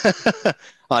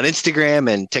on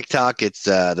Instagram and TikTok, it's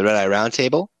the Red Eye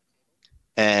Roundtable,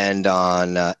 and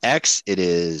on X, it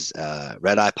is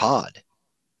Red Eye Pod,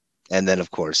 and then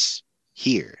of course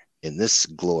here in this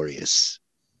glorious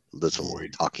little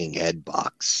Void. talking head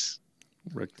box.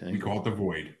 Rectangle. We call it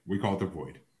the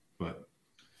void. But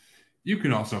you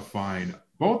can also find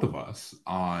both of us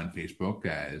on Facebook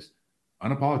as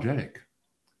Unapologetic,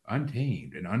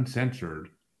 Untamed, and Uncensored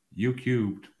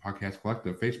U-Cubed Podcast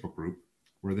Collective Facebook group,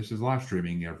 where this is live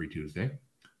streaming every Tuesday,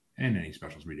 and any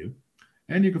specials we do.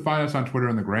 And you can find us on Twitter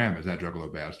and the Gram as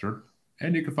 @JuggaloBastard.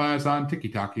 And you can find us on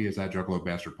TikTok as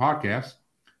 @JuggaloBastard Podcast.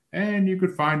 And you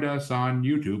could find us on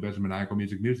YouTube as Maniacal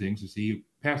Music Musings to see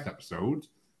past episodes.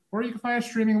 Or you can find us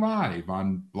streaming live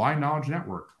on Blind Knowledge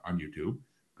Network on YouTube,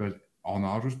 because all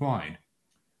knowledge was blind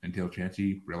until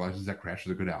Chancey realizes that Crash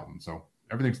is a good album. So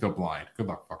everything's still blind. Good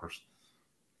luck, fuckers.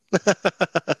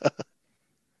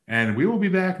 And we will be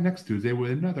back next Tuesday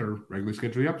with another regularly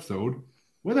scheduled episode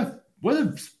with a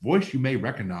voice you may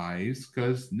recognize,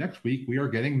 because next week we are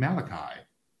getting Malachi.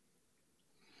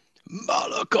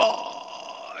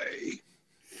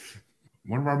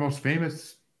 One of our most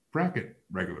famous bracket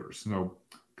regulars. So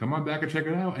come on back and check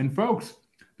it out. And folks,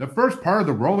 the first part of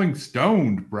the Rolling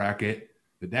Stone bracket,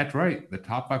 that's right, the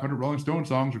top 500 Rolling Stone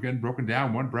songs are getting broken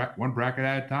down one bracket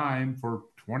at a time for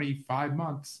 25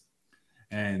 months.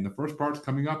 And the first part's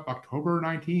coming up October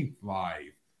 19th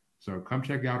live. So come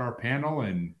check out our panel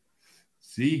and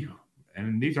see.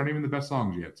 And these aren't even the best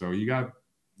songs yet. So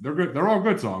they're good. They're all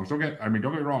good songs. Don't get me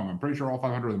wrong. I'm pretty sure all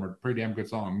 500 of them are pretty damn good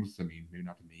songs. I mean, maybe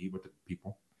not to me, but to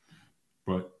people.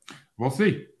 But we'll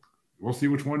see. We'll see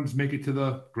which ones make it to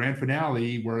the grand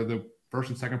finale, where the first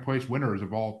and second place winners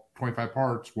of all 25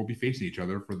 parts will be facing each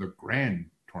other for the grand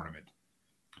tournament.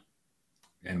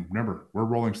 And remember, we're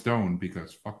Rolling Stone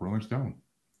because fuck Rolling Stone.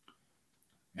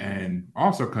 And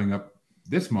also coming up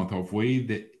this month, hopefully,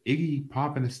 the Iggy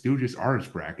Pop and the Stooges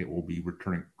artist bracket will be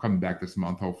coming back this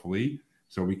month, hopefully,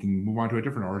 so we can move on to a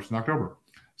different artist in October.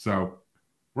 So,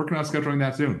 working on scheduling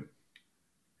that soon.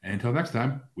 And until next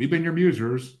time, we've been your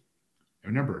musers.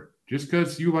 And remember, just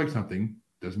because you like something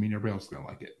doesn't mean everybody else is going to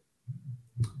like it.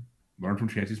 Learn from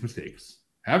Chancey's mistakes.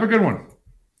 Have a good one.